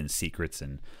of hidden secrets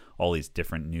and all these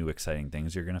different new exciting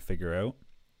things you're going to figure out.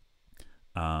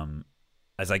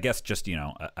 As I guess just, you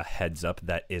know, a heads up,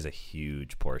 that is a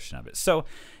huge portion of it. So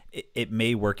it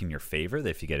may work in your favor that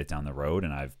if you get it down the road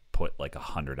and I've put like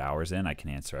 100 hours in, I can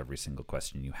answer every single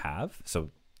question you have. So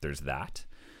there's that.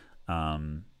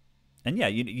 And yeah,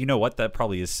 you know what? That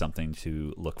probably is something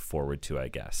to look forward to, I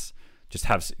guess.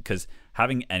 Because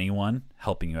having anyone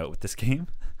helping you out with this game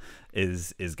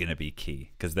is going to be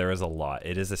key, because there is a lot.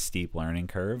 It is a steep learning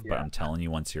curve, but I'm telling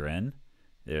you, once you're in,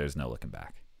 there's no looking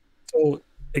back. So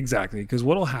exactly, because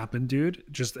what'll happen, dude,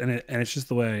 it's just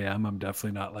the way I am. I'm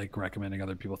definitely not like recommending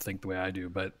other people think the way I do,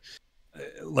 but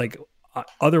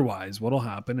otherwise what'll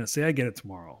happen is, say I get it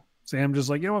tomorrow. Say I'm just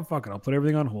like, you know what, fuck it, I'll put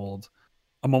everything on hold.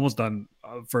 I'm almost done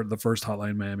for the first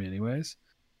Hotline Miami anyways.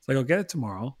 It's like, I'll get it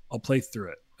tomorrow. I'll play through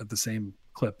it at the same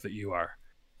clip that you are.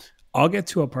 I'll get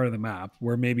to a part of the map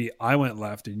where maybe I went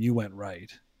left and you went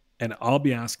right, and I'll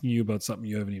be asking you about something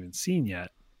you haven't even seen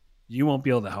yet. You won't be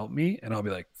able to help me, and I'll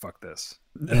be like, fuck this.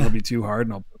 And it'll be too hard,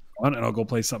 and I'll put it on, and I'll go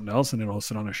play something else, and it'll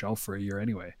sit on a shelf for a year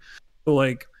anyway. So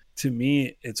like, to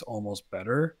me, it's almost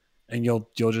better, and you'll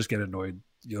just get annoyed.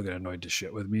 You'll get annoyed to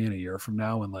shit with me in a year from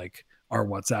now when like our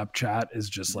WhatsApp chat is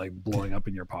just like blowing up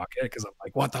in your pocket, because I'm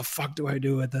like, what the fuck do I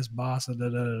do with this boss?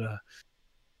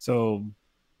 So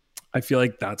I feel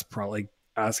like that's probably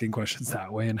asking questions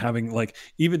that way, and having like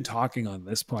even talking on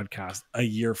this podcast a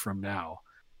year from now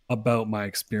about my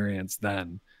experience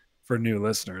then for new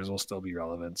listeners will still be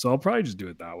relevant. So I'll probably just do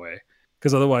it that way,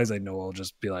 because otherwise I know I'll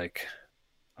just be like,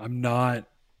 I'm not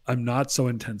so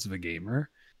intense of a gamer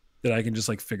that I can just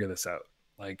like figure this out.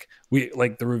 Like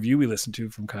the review we listened to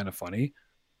from Kind of Funny,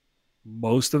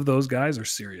 most of those guys are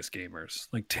serious gamers.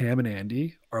 Like Tam and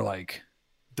Andy are like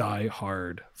die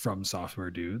hard From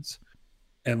Software dudes,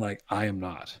 and like I am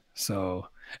not. So,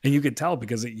 and you could tell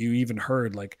because you even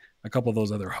heard like a couple of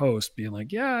those other hosts being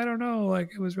like, yeah, I don't know,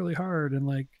 like it was really hard, and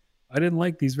like I didn't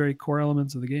like these very core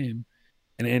elements of the game.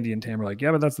 And Andy and Tam are like,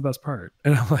 yeah, but that's the best part.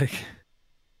 And I'm like,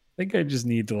 I think I just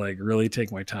need to like really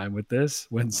take my time with this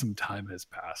when some time has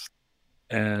passed.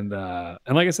 And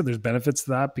like I said, there's benefits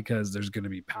to that, because there's going to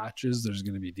be patches, there's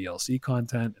going to be DLC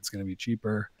content, it's going to be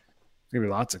cheaper, there's going to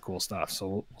be lots of cool stuff.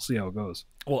 So we'll see how it goes.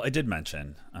 Well, I did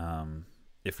mention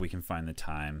if we can find the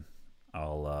time,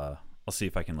 I'll see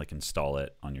if I can like install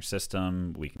it on your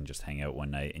system. We can just hang out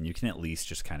one night, and you can at least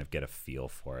just kind of get a feel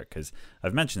for it. Because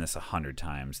I've mentioned this 100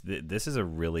 times. This is a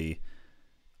really,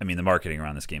 I mean, the marketing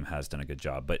around this game has done a good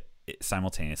job, but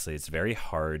simultaneously, it's very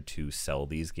hard to sell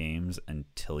these games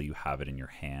until you have it in your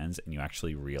hands and you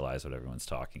actually realize what everyone's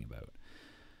talking about.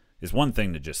 It's one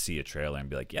thing to just see a trailer and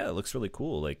be like, yeah, it looks really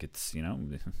cool. Like, it's, you know,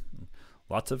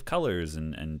 lots of colors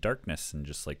and darkness and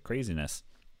just like craziness.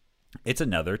 It's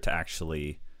another to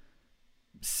actually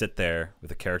sit there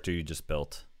with a character you just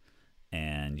built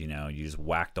and, you know, you just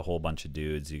whacked a whole bunch of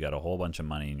dudes. You got a whole bunch of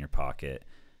money in your pocket.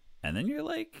 And then you're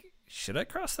like, should I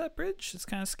cross that bridge? It's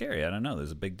kind of scary. I don't know.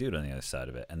 There's a big dude on the other side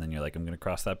of it. And then you're like, I'm going to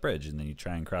cross that bridge. And then you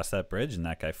try and cross that bridge, and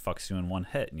that guy fucks you in one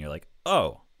hit. And you're like,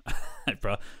 oh, I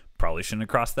probably shouldn't have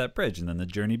crossed that bridge. And then the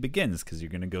journey begins because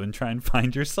you're going to go and try and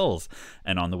find your souls.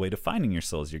 And on the way to finding your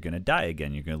souls, you're going to die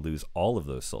again. You're going to lose all of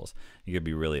those souls. You're going to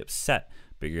be really upset,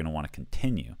 but you're going to want to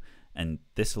continue. And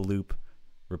this loop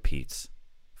repeats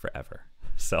forever.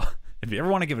 So if you ever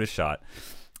want to give it a shot.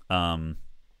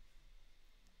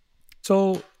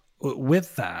 So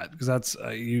with that, because that's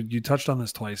you touched on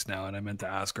this twice now, and I meant to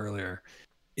ask earlier,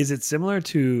 is it similar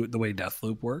to the way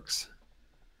Deathloop works?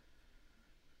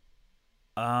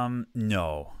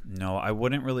 No, I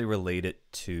wouldn't really relate it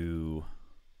to,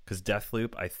 because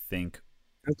Deathloop, I think,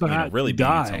 really being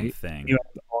its own thing. You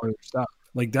have all your stuff.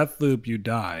 Like Deathloop, you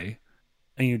die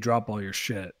and you drop all your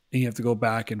shit, and you have to go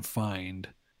back and find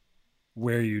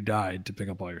where you died to pick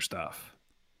up all your stuff.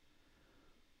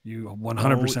 You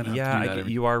 100% have to do that.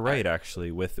 You are right,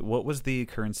 actually. With what was the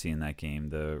currency in that game?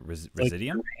 The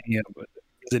Residium?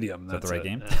 Residium. Is that the right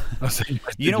game? Yeah.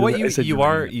 You know what?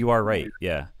 You are right.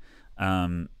 Yeah.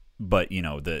 But you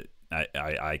know,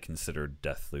 I consider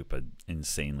Deathloop an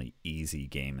insanely easy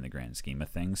game in the grand scheme of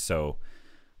things. So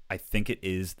I think it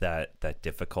is that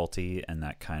difficulty and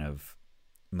that kind of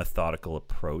methodical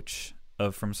approach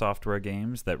of From Software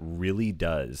games that really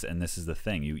does, and this is the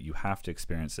thing, you have to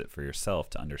experience it for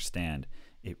yourself to understand,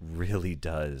 it really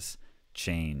does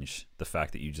change the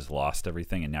fact that you just lost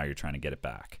everything and now you're trying to get it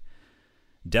back.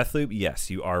 Deathloop,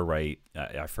 yes, you are right.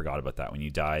 I forgot about that. When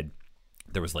you died,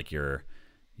 there was like your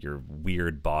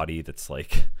weird body that's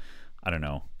like, I don't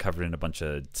know, covered in a bunch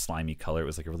of slimy color. It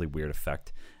was like a really weird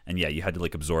effect. And yeah, you had to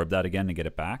like absorb that again to get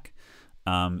it back.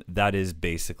 That is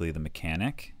basically the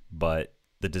mechanic, but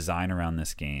the design around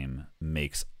this game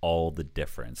makes all the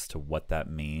difference to what that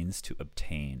means to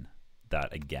obtain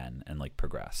that again and like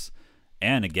progress.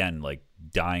 And again, like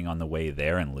dying on the way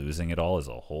there and losing it all is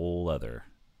a whole other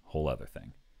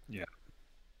thing. Yeah.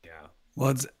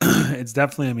 Well, it's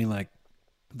definitely, I mean, like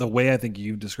the way I think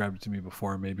you've described it to me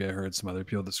before, maybe I heard some other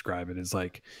people describe it, is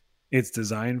like it's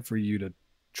designed for you to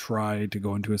try to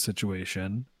go into a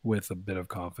situation with a bit of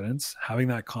confidence, having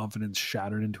that confidence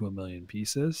shattered into a million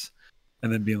pieces,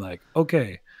 and then being like,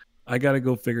 okay, I got to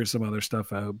go figure some other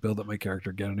stuff out, build up my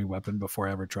character, get a new weapon before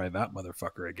I ever try that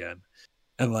motherfucker again.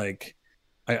 And like,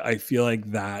 I feel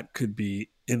like that could be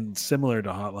similar to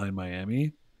Hotline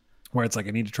Miami, where it's like,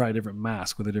 I need to try a different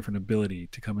mask with a different ability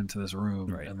to come into this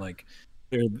room, right, and like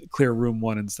clear room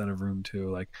 1 instead of room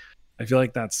 2. Like, I feel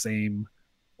like that same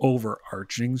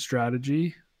overarching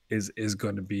strategy is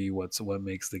going to be what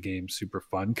makes the game super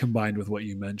fun, combined with what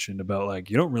you mentioned about like,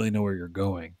 you don't really know where you're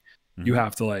going. You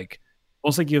have to like,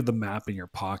 almost like you have the map in your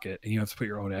pocket and you have to put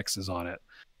your own X's on it.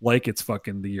 Like it's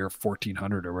fucking the year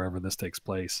 1400 or wherever this takes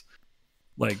place.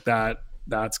 Like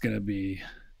that's going to be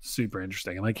super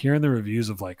interesting. And like hearing the reviews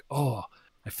of like, oh,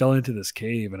 I fell into this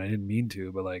cave and I didn't mean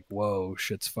to, but like, whoa,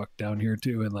 shit's fucked down here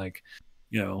too. And like,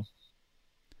 you know,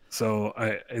 so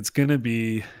it's going to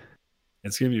be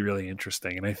really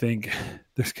interesting. And I think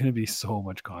there's going to be so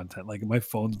much content. Like my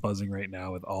phone's buzzing right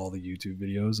now with all the YouTube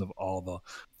videos of all the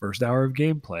first hour of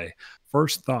gameplay,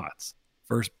 first thoughts,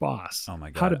 first boss. Oh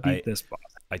my God. How to beat this boss.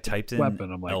 I typed in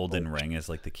weapon. I'm like, Elden Ring as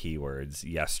like the keywords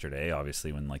yesterday,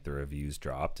 obviously when like the reviews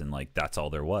dropped, and like that's all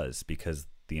there was, because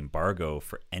the embargo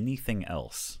for anything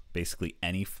else, basically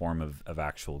any form of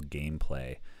actual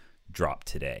gameplay, dropped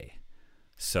today.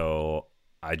 So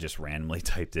I just randomly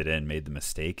typed it in, made the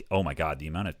mistake. Oh my God, the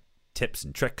amount of tips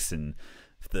and tricks and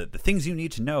the things you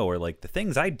need to know, or like the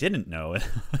things I didn't know.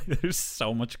 There's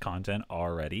so much content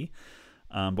already.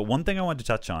 But one thing I wanted to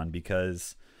touch on,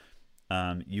 because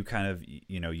you kind of,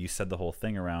 you said the whole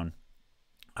thing around,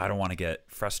 I don't want to get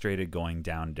frustrated going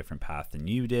down a different path than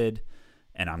you did,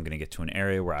 and I'm going to get to an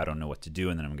area where I don't know what to do,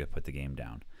 and then I'm going to put the game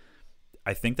down.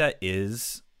 I think that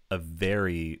is a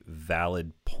very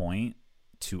valid point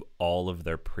to all of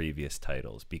their previous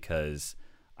titles, because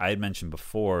I had mentioned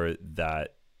before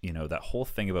that, that whole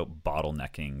thing about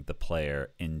bottlenecking the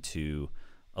player into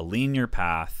a linear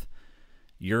path.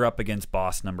 You're up against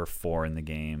boss number 4 in the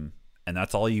game, and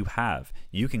that's all you have.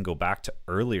 You can go back to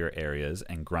earlier areas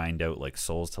and grind out like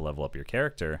souls to level up your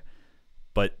character,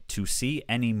 But to see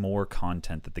any more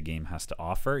content that the game has to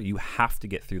offer, you have to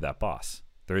get through that boss.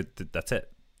 That's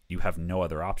it. You have no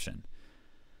other option.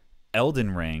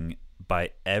 Elden Ring,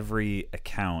 by every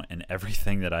account and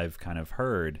everything that I've kind of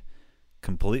heard,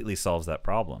 completely solves that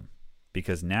problem.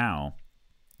 Because now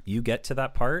you get to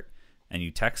that part and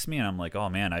you text me and I'm like, oh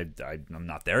man, I'm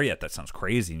not there yet. That sounds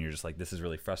crazy. And you're just like, this is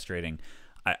really frustrating.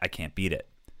 I can't beat it.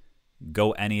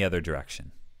 Go any other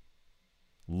direction.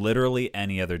 Literally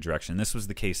any other direction. This was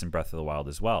the case in Breath of the Wild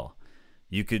as well.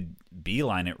 You could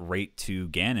beeline it right to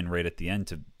Ganon right at the end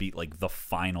to beat like the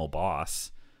final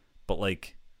boss. But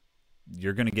like,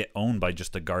 you're going to get owned by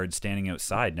just a guard standing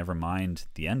outside, never mind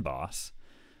the end boss.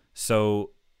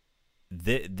 So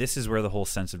this is where the whole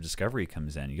sense of discovery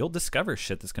comes in. You'll discover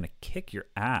shit that's going to kick your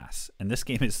ass, and this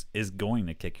game is going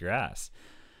to kick your ass.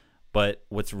 But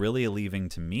what's really relieving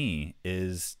to me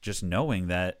is just knowing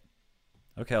that,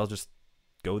 okay, I'll just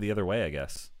go the other way, I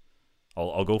guess.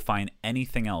 I'll go find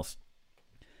anything else.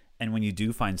 And when you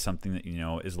do find something that, you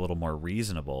know, is a little more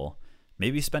reasonable,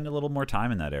 maybe spend a little more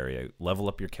time in that area, level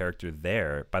up your character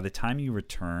there. By the time you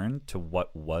return to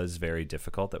what was very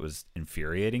difficult, that was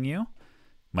infuriating you,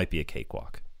 might be a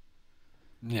cakewalk.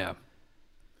 Yeah.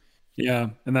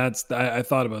 Yeah. And I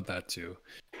thought about that too.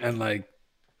 And like,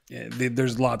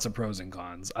 there's lots of pros and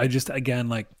cons. I just, again,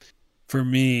 like for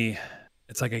me,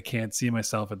 it's like I can't see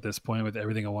myself at this point with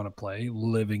everything I want to play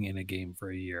living in a game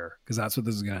for a year, because that's what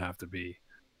this is going to have to be.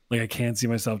 Like I can't see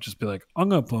myself just be like, I'm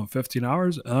going to play 15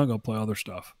 hours and I'm going to play other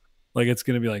stuff. Like it's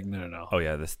going to be like, no. Oh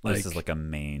yeah, this is like a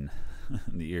main.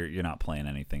 You're not playing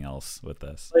anything else with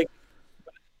this. Like,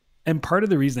 and part of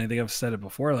the reason, I think I've said it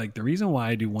before, like the reason why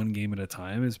I do one game at a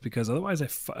time is because otherwise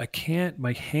I can't,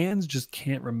 my hands just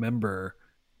can't remember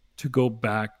to go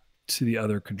back to the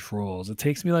other controls. It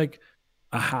takes me like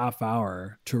a half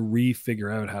hour to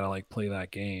refigure out how to like play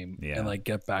that game and like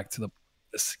get back to the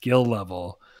skill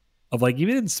level of like,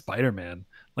 even in Spider-Man,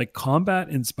 like combat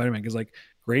in Spider-Man, because like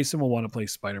Grayson will want to play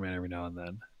Spider-Man every now and then,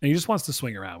 and he just wants to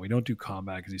swing around. We don't do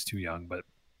combat because he's too young, but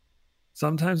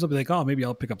sometimes I'll be like, oh, maybe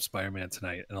I'll pick up Spider-Man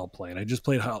tonight and I'll play. And I just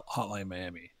played Hotline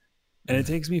Miami, and it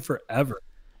takes me forever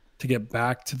to get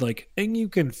back to like, and you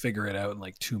can figure it out in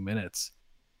like 2 minutes.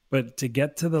 But to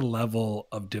get to the level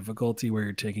of difficulty where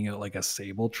you're taking out like a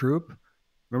Sable troop,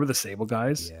 remember the Sable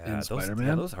guys in Spider-Man?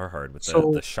 Yeah, those are hard with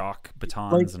the shock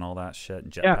batons and all that shit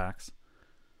and jetpacks.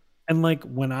 Yeah. And like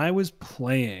when I was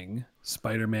playing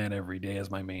Spider-Man every day as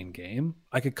my main game,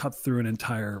 I could cut through an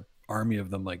entire army of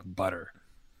them like butter.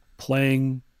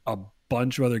 Playing a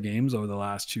bunch of other games over the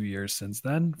last 2 years since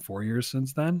then, 4 years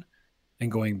since then, and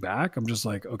going back, I'm just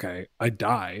like, okay, I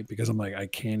die because I'm like, I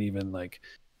can't even like,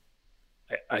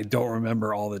 I don't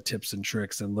remember all the tips and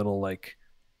tricks and little like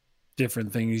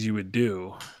different things you would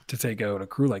do to take out a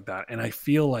crew like that. And I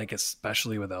feel like,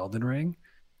 especially with Elden Ring,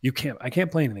 I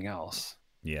can't play anything else.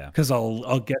 Yeah. Because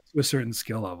I'll get to a certain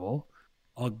skill level.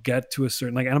 I'll get to a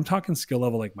certain, like, and I'm talking skill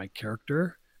level, like my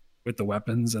character with the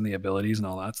weapons and the abilities and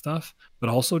all that stuff, but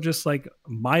also just like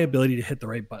my ability to hit the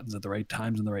right buttons at the right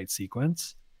times in the right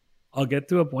sequence. I'll get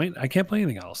to a point, I can't play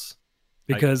anything else.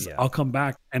 Because I'll come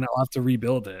back and I'll have to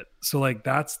rebuild it. So like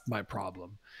that's my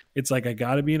problem. It's like I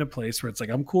got to be in a place where it's like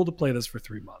I'm cool to play this for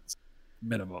 3 months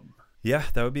minimum. Yeah,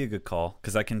 that would be a good call,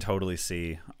 because I can totally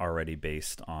see already,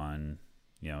 based on,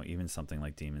 you know, even something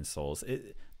like Demon's Souls.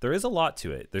 There is a lot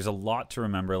to it. There's a lot to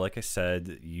remember. Like I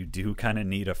said, you do kind of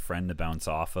need a friend to bounce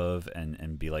off of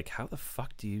and be like, how the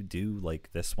fuck do you do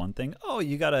like this one thing? Oh,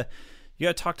 you gotta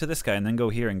talk to this guy and then go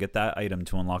here and get that item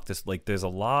to unlock this. Like there's a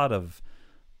lot of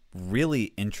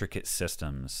really intricate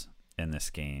systems in this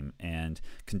game, and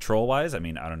control wise, I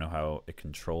mean, I don't know how it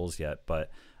controls yet, but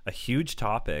a huge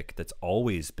topic that's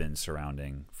always been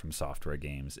surrounding From Software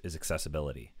games is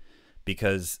accessibility,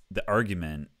 because the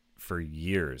argument for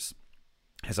years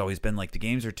has always been like, the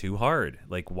games are too hard,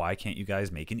 like why can't you guys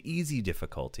make an easy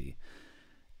difficulty?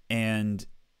 And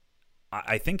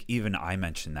I think even I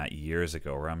mentioned that years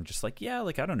ago, where I'm just like, yeah,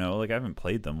 like, I don't know, like I haven't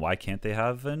played them. Why can't they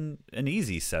have an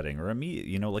easy setting or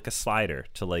like a slider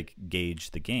to like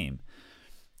gauge the game?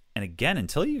 And again,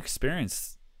 until you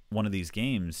experience one of these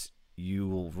games, you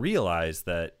will realize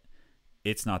that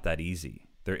it's not that easy.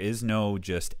 There is no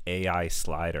just AI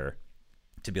slider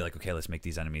to be like, okay, let's make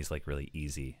these enemies like really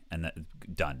easy and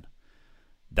done.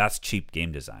 That's cheap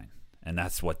game design. And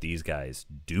that's what these guys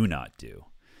do not do.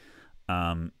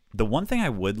 The one thing I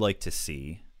would like to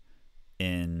see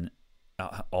in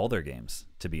all their games,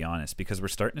 to be honest, because we're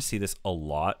starting to see this a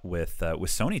lot with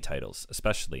Sony titles,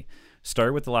 especially.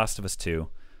 Started with The Last of Us 2.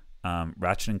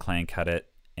 Ratchet and Clank had it,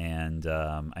 and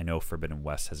I know Forbidden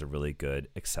West has a really good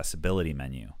accessibility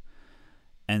menu.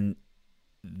 And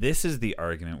this is the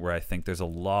argument where I think there's a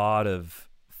lot of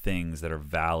things that are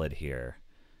valid here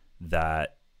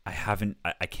that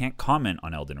I can't comment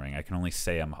on Elden Ring. I can only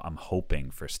say I'm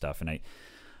hoping for stuff, and I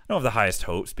don't have the highest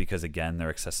hopes because, again, their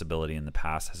accessibility in the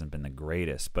past hasn't been the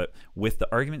greatest. But with the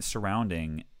argument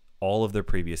surrounding all of their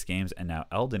previous games and now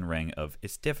Elden Ring of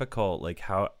it's difficult, like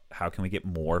how can we get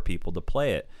more people to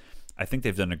play it? I think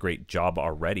they've done a great job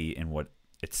already in what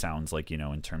it sounds like,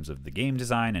 in terms of the game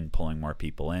design and pulling more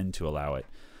people in to allow it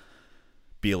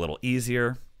be a little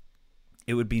easier.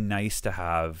 It would be nice to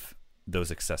have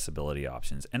those accessibility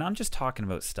options. And I'm just talking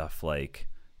about stuff like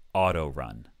auto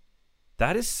run.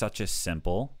 That is such a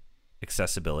simple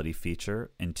accessibility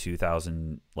feature in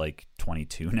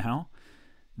 2022 now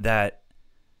that,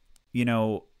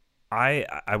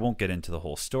 I won't get into the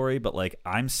whole story, but like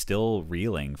I'm still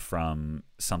reeling from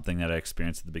something that I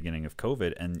experienced at the beginning of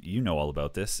COVID, and all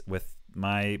about this with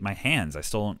my hands. I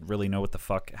still don't really know what the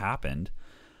fuck happened,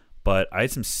 but I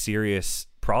had some serious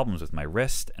problems with my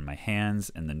wrist and my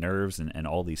hands and the nerves and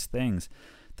all these things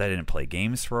that I didn't play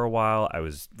games for a while. I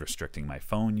was restricting my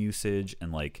phone usage,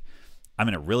 and like I'm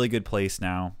in a really good place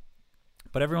now.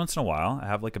 But every once in a while I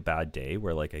have like a bad day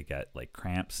where like I get like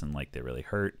cramps and like they really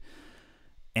hurt.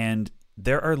 And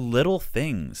there are little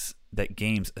things that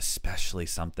games, especially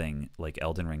something like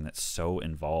Elden Ring that's so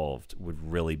involved,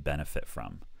 would really benefit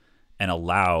from and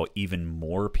allow even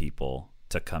more people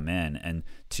to come in. And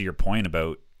to your point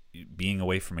about being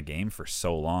away from a game for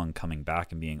so long, coming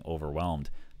back and being overwhelmed,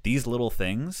 these little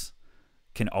things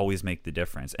can always make the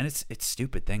difference. And it's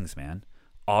stupid things, man.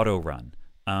 Auto run.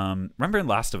 Remember in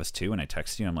Last of Us 2 when I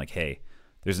texted you, I'm like, hey,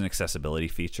 there's an accessibility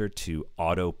feature to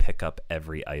auto pick up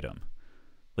every item.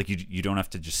 Like you don't have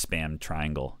to just spam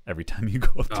triangle every time you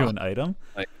go up to an item.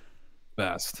 Like the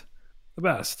best.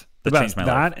 Changed my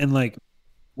life. And like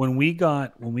when we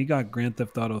got Grand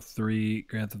Theft Auto 3,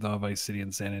 Grand Theft Auto Vice City,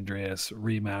 and San Andreas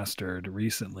remastered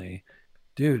recently,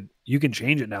 dude, you can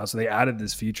change it now. So they added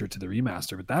this feature to the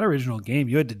remaster. But that original game,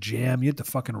 you had to jam, you had to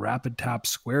fucking rapid tap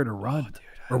square to run, dude,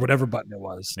 or whatever button it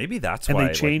was. Maybe that's why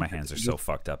like, my hands are so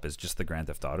fucked up. Is just the Grand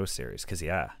Theft Auto series. Because you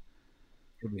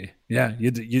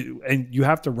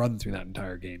have to run through that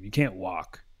entire game. You can't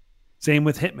walk. Same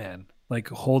with Hitman, like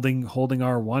holding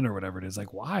R1 or whatever it is.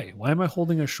 Like why am I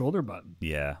holding a shoulder button?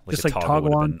 Yeah, just like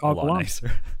toggle on, toggle on.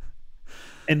 Nicer.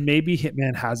 And maybe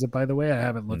Hitman has it, by the way. I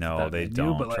haven't looked. No, at that they menu,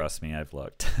 don't. but like, trust me, I've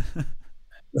looked.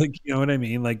 Like, you know what I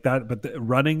mean, like that. But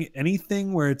running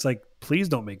anything where it's like, please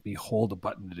don't make me hold a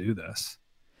button to do this.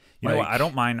 You know what? I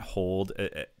don't mind hold.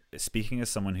 Speaking as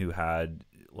someone who had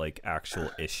like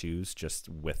actual issues just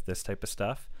with this type of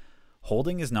stuff,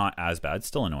 holding is not as bad.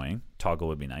 Still annoying. Toggle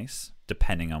would be nice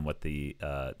depending on what the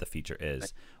feature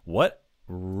is. What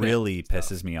really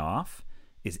pisses me off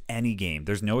is any game.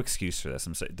 There's no excuse for this.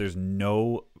 I'm saying there's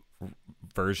no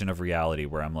version of reality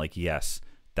where I'm like, yes,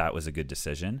 that was a good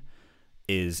decision.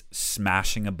 Is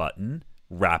smashing a button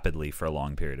rapidly for a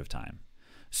long period of time.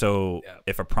 So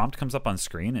if a prompt comes up on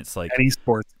screen, it's like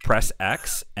press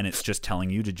X and it's just telling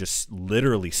you to just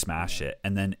literally smash it,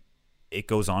 and then it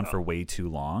goes on for way too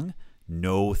long.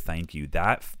 No, thank you.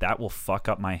 That will fuck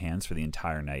up my hands for the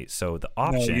entire night. So the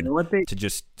option to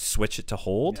just switch it to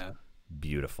hold,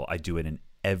 beautiful. I do it in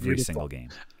every single game.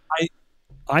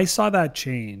 I saw that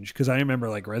change because I remember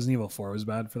like Resident Evil 4 was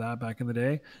bad for that back in the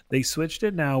day. They switched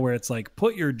it now where it's like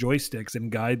put your joysticks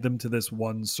and guide them to this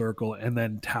one circle and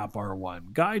then tap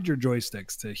R1. Guide your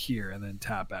joysticks to here and then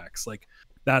tap X. Like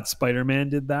that Spider-Man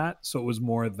did that. So it was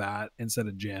more that instead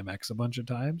of jam X a bunch of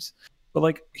times. But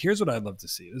like, here's what I'd love to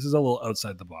see. This is a little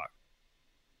outside the box.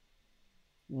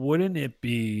 Wouldn't it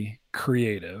be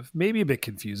creative? Maybe a bit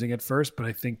confusing at first, but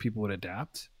I think people would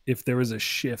adapt if there was a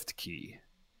shift key.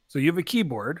 So you have a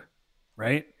keyboard,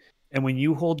 right? And when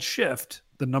you hold shift,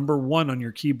 the number 1 on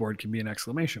your keyboard can be an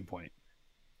exclamation point,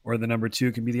 or the number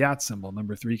 2 can be the @ symbol.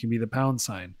 Number 3 can be the pound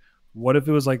sign. What if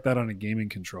it was like that on a gaming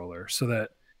controller so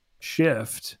that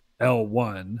shift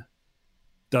L1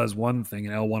 does one thing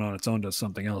and L1 on its own does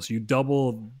something else? You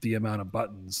double the amount of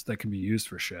buttons that can be used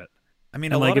for shit. I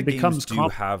mean, and a lot of games do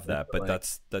have that, but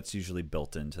that's usually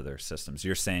built into their systems.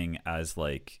 You're saying as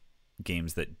like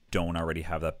games that don't already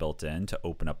have that built in to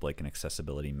open up like an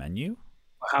accessibility menu?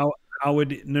 How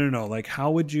would no like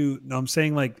how would you I'm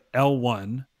saying like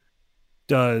L1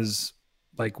 does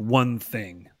like one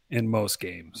thing in most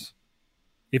games.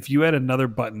 If you had another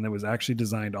button that was actually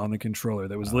designed on the controller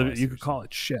that was literally, you could call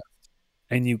it shift,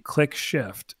 and you click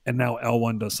shift and now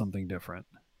L1 does something different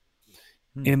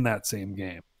in that same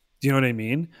game. Do you know what I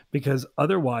mean? Because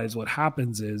otherwise what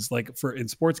happens is like in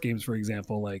sports games, for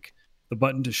example, like the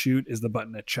button to shoot is the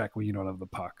button to check when you don't have the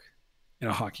puck in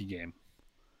a hockey game.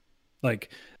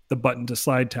 Like the button to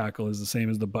slide tackle is the same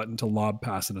as the button to lob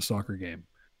pass in a soccer game,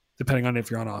 depending on if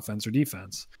you're on offense or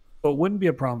defense. But it wouldn't be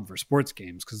a problem for sports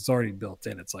games because it's already built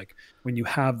in. It's like when you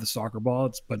have the soccer ball,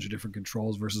 it's a bunch of different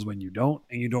controls versus when you don't,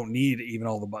 and you don't need even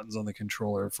all the buttons on the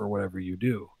controller for whatever you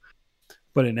do.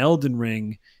 But in Elden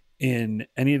Ring, in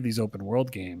any of these open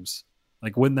world games,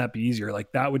 like, wouldn't that be easier?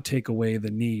 Like, that would take away the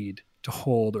need to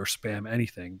hold or spam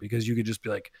anything because you could just be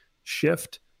like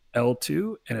Shift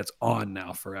L2 and it's on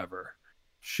now forever.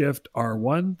 Shift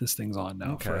R1, this thing's on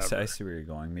now forever. I see where you're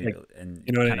going. Maybe, like, and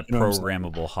kind of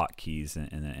programmable hotkeys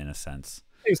in a sense.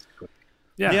 Basically.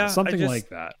 Yeah, something like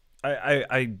that.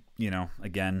 I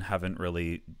again, haven't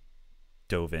really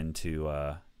dove into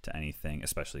to anything,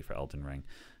 especially for Elden Ring.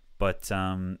 But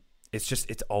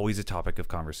it's always a topic of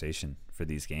conversation for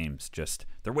these games. Just,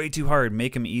 they're way too hard,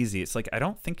 make them easy. It's like, I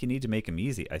don't think you need to make them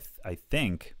easy. I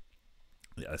think,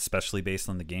 especially based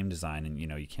on the game design, and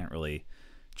you can't really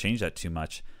change that too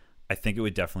much, I think it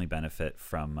would definitely benefit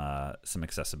from some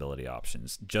accessibility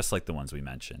options, just like the ones we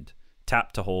mentioned.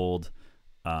 Tap to hold,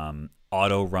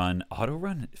 auto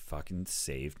run fucking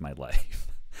saved my life.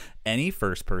 Any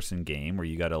first person game where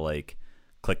you gotta like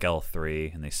click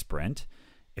L3 and they sprint,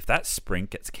 if that sprint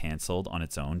gets canceled on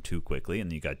its own too quickly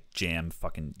and you got jam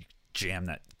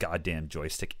that goddamn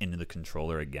joystick into the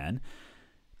controller again,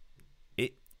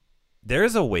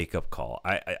 there's a wake-up call.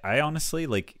 I honestly,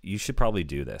 like, you should probably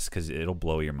do this because it'll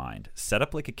blow your mind. Set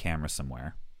up like a camera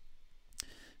somewhere,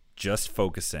 just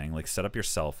focusing, like set up your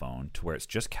cell phone to where it's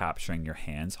just capturing your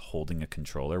hands holding a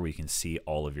controller where you can see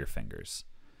all of your fingers,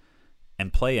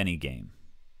 and play any game.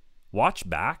 Watch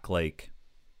back like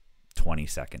 20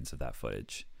 seconds of that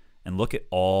footage and look at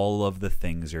all of the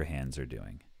things your hands are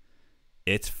doing.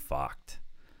 It's fucked.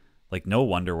 Like, no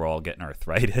wonder we're all getting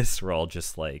arthritis. We're all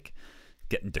just like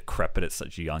getting decrepit at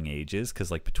such young ages,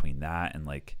 because like between that and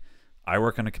like, I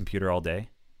work on a computer all day,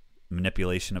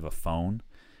 manipulation of a phone,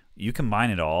 you combine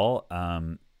it all,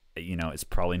 it's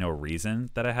probably no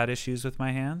reason that I had issues with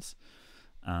my hands.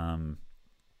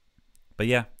 But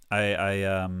yeah,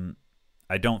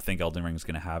 I don't think Elden Ring is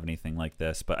going to have anything like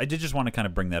this, but I did just want to kind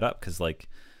of bring that up because, like,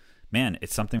 man,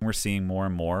 it's something we're seeing more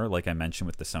and more, like I mentioned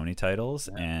with the Sony titles,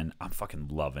 and I'm fucking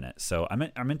loving it. So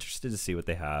I'm interested to see what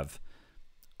they have.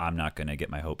 I'm not going to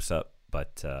get my hopes up,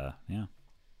 but yeah.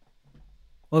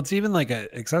 Well, it's even like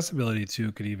accessibility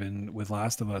too. Could even with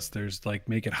Last of Us, there's like,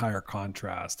 make it higher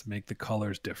contrast, make the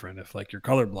colors different. If like you're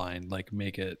colorblind, like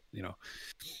make it,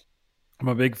 I'm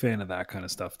a big fan of that kind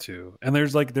of stuff too. And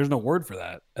there's no word for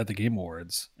that at the Game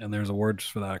Awards, and there's awards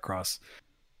for that across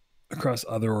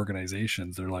other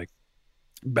organizations. They're like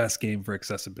best game for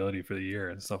accessibility for the year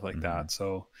and stuff like that.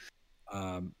 So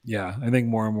yeah, I think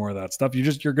more and more of that stuff,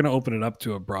 you're going to open it up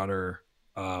to a broader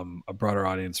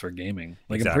audience for gaming.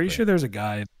 Like, exactly. I'm pretty sure there's a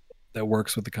guy that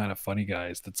works with the kind of funny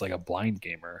guys that's like a blind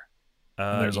gamer.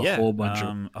 There's a whole bunch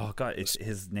of oh god, it's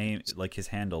his name, like his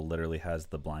handle literally has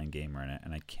the blind gamer in it,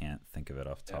 and I can't think of it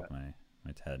off the top of my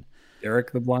head.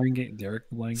 Derek the blind gamer,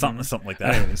 something like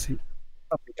that.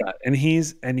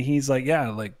 Anyways, and he's like, yeah,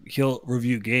 like he'll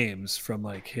review games from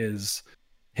like his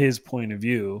point of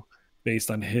view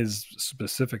based on his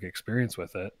specific experience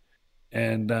with it.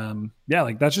 And yeah,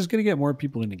 like that's just gonna get more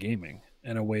people into gaming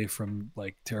and away from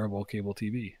like terrible cable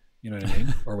TV, you know what I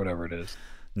mean? Or whatever it is.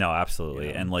 No, absolutely.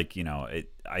 Yeah. And like,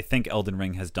 I think Elden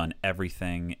Ring has done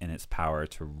everything in its power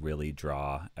to really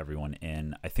draw everyone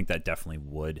in. I think that definitely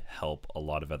would help a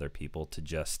lot of other people to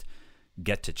just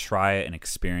get to try it and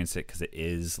experience it, because it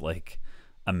is like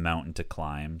a mountain to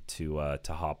climb to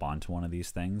hop onto one of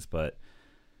these things. But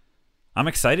I'm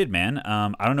excited, man.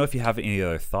 I don't know if you have any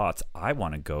other thoughts. I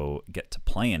want to go get to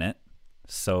playing it.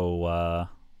 So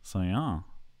yeah.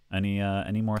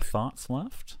 Any more thoughts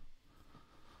left?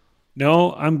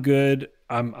 No, I'm good.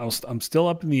 I'm still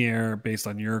up in the air based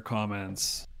on your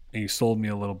comments, and you sold me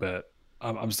a little bit.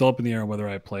 I'm still up in the air on whether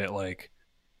I play it like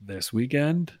this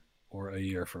weekend or a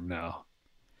year from now.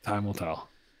 Time will tell.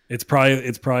 It's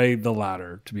probably the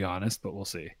latter, to be honest, but we'll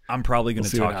see. I'm probably going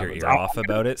to talk your ear off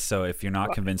about it. So if you're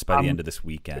not convinced by the end of this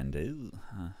weekend,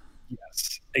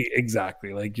 yes,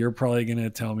 exactly. Like, you're probably going to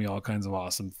tell me all kinds of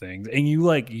awesome things, and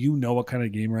you know what kind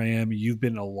of gamer I am. You've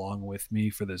been along with me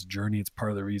for this journey. It's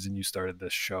part of the reason you started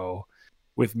this show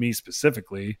with me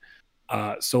specifically.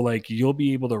 So like, you'll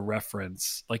be able to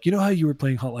reference, like, how you were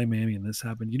playing Hotline Miami and this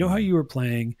happened. How you were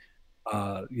playing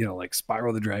like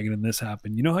Spyro the Dragon and this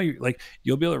happened. How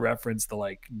you'll be able to reference the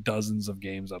like dozens of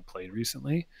games I've played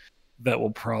recently that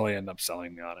will probably end up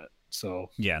selling me on it. So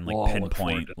yeah, and like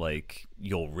pinpoint, like,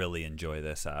 you'll really enjoy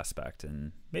this aspect,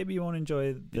 and maybe you won't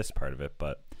enjoy this part of it.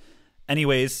 But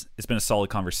anyways, it's been a solid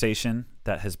conversation.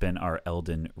 That has been our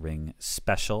Elden Ring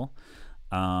special.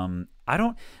 I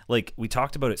don't like. We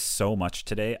talked about it so much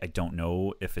today. I don't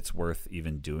know if it's worth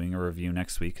even doing a review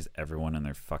next week because everyone and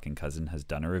their fucking cousin has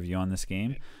done a review on this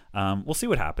game. We'll see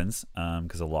what happens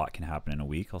because a lot can happen in a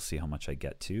week. I'll see how much I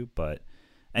get to. But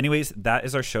anyways, that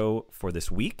is our show for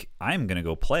this week. I'm gonna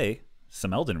go play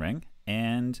some Elden Ring,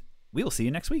 and we will see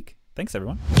you next week. Thanks,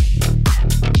 everyone.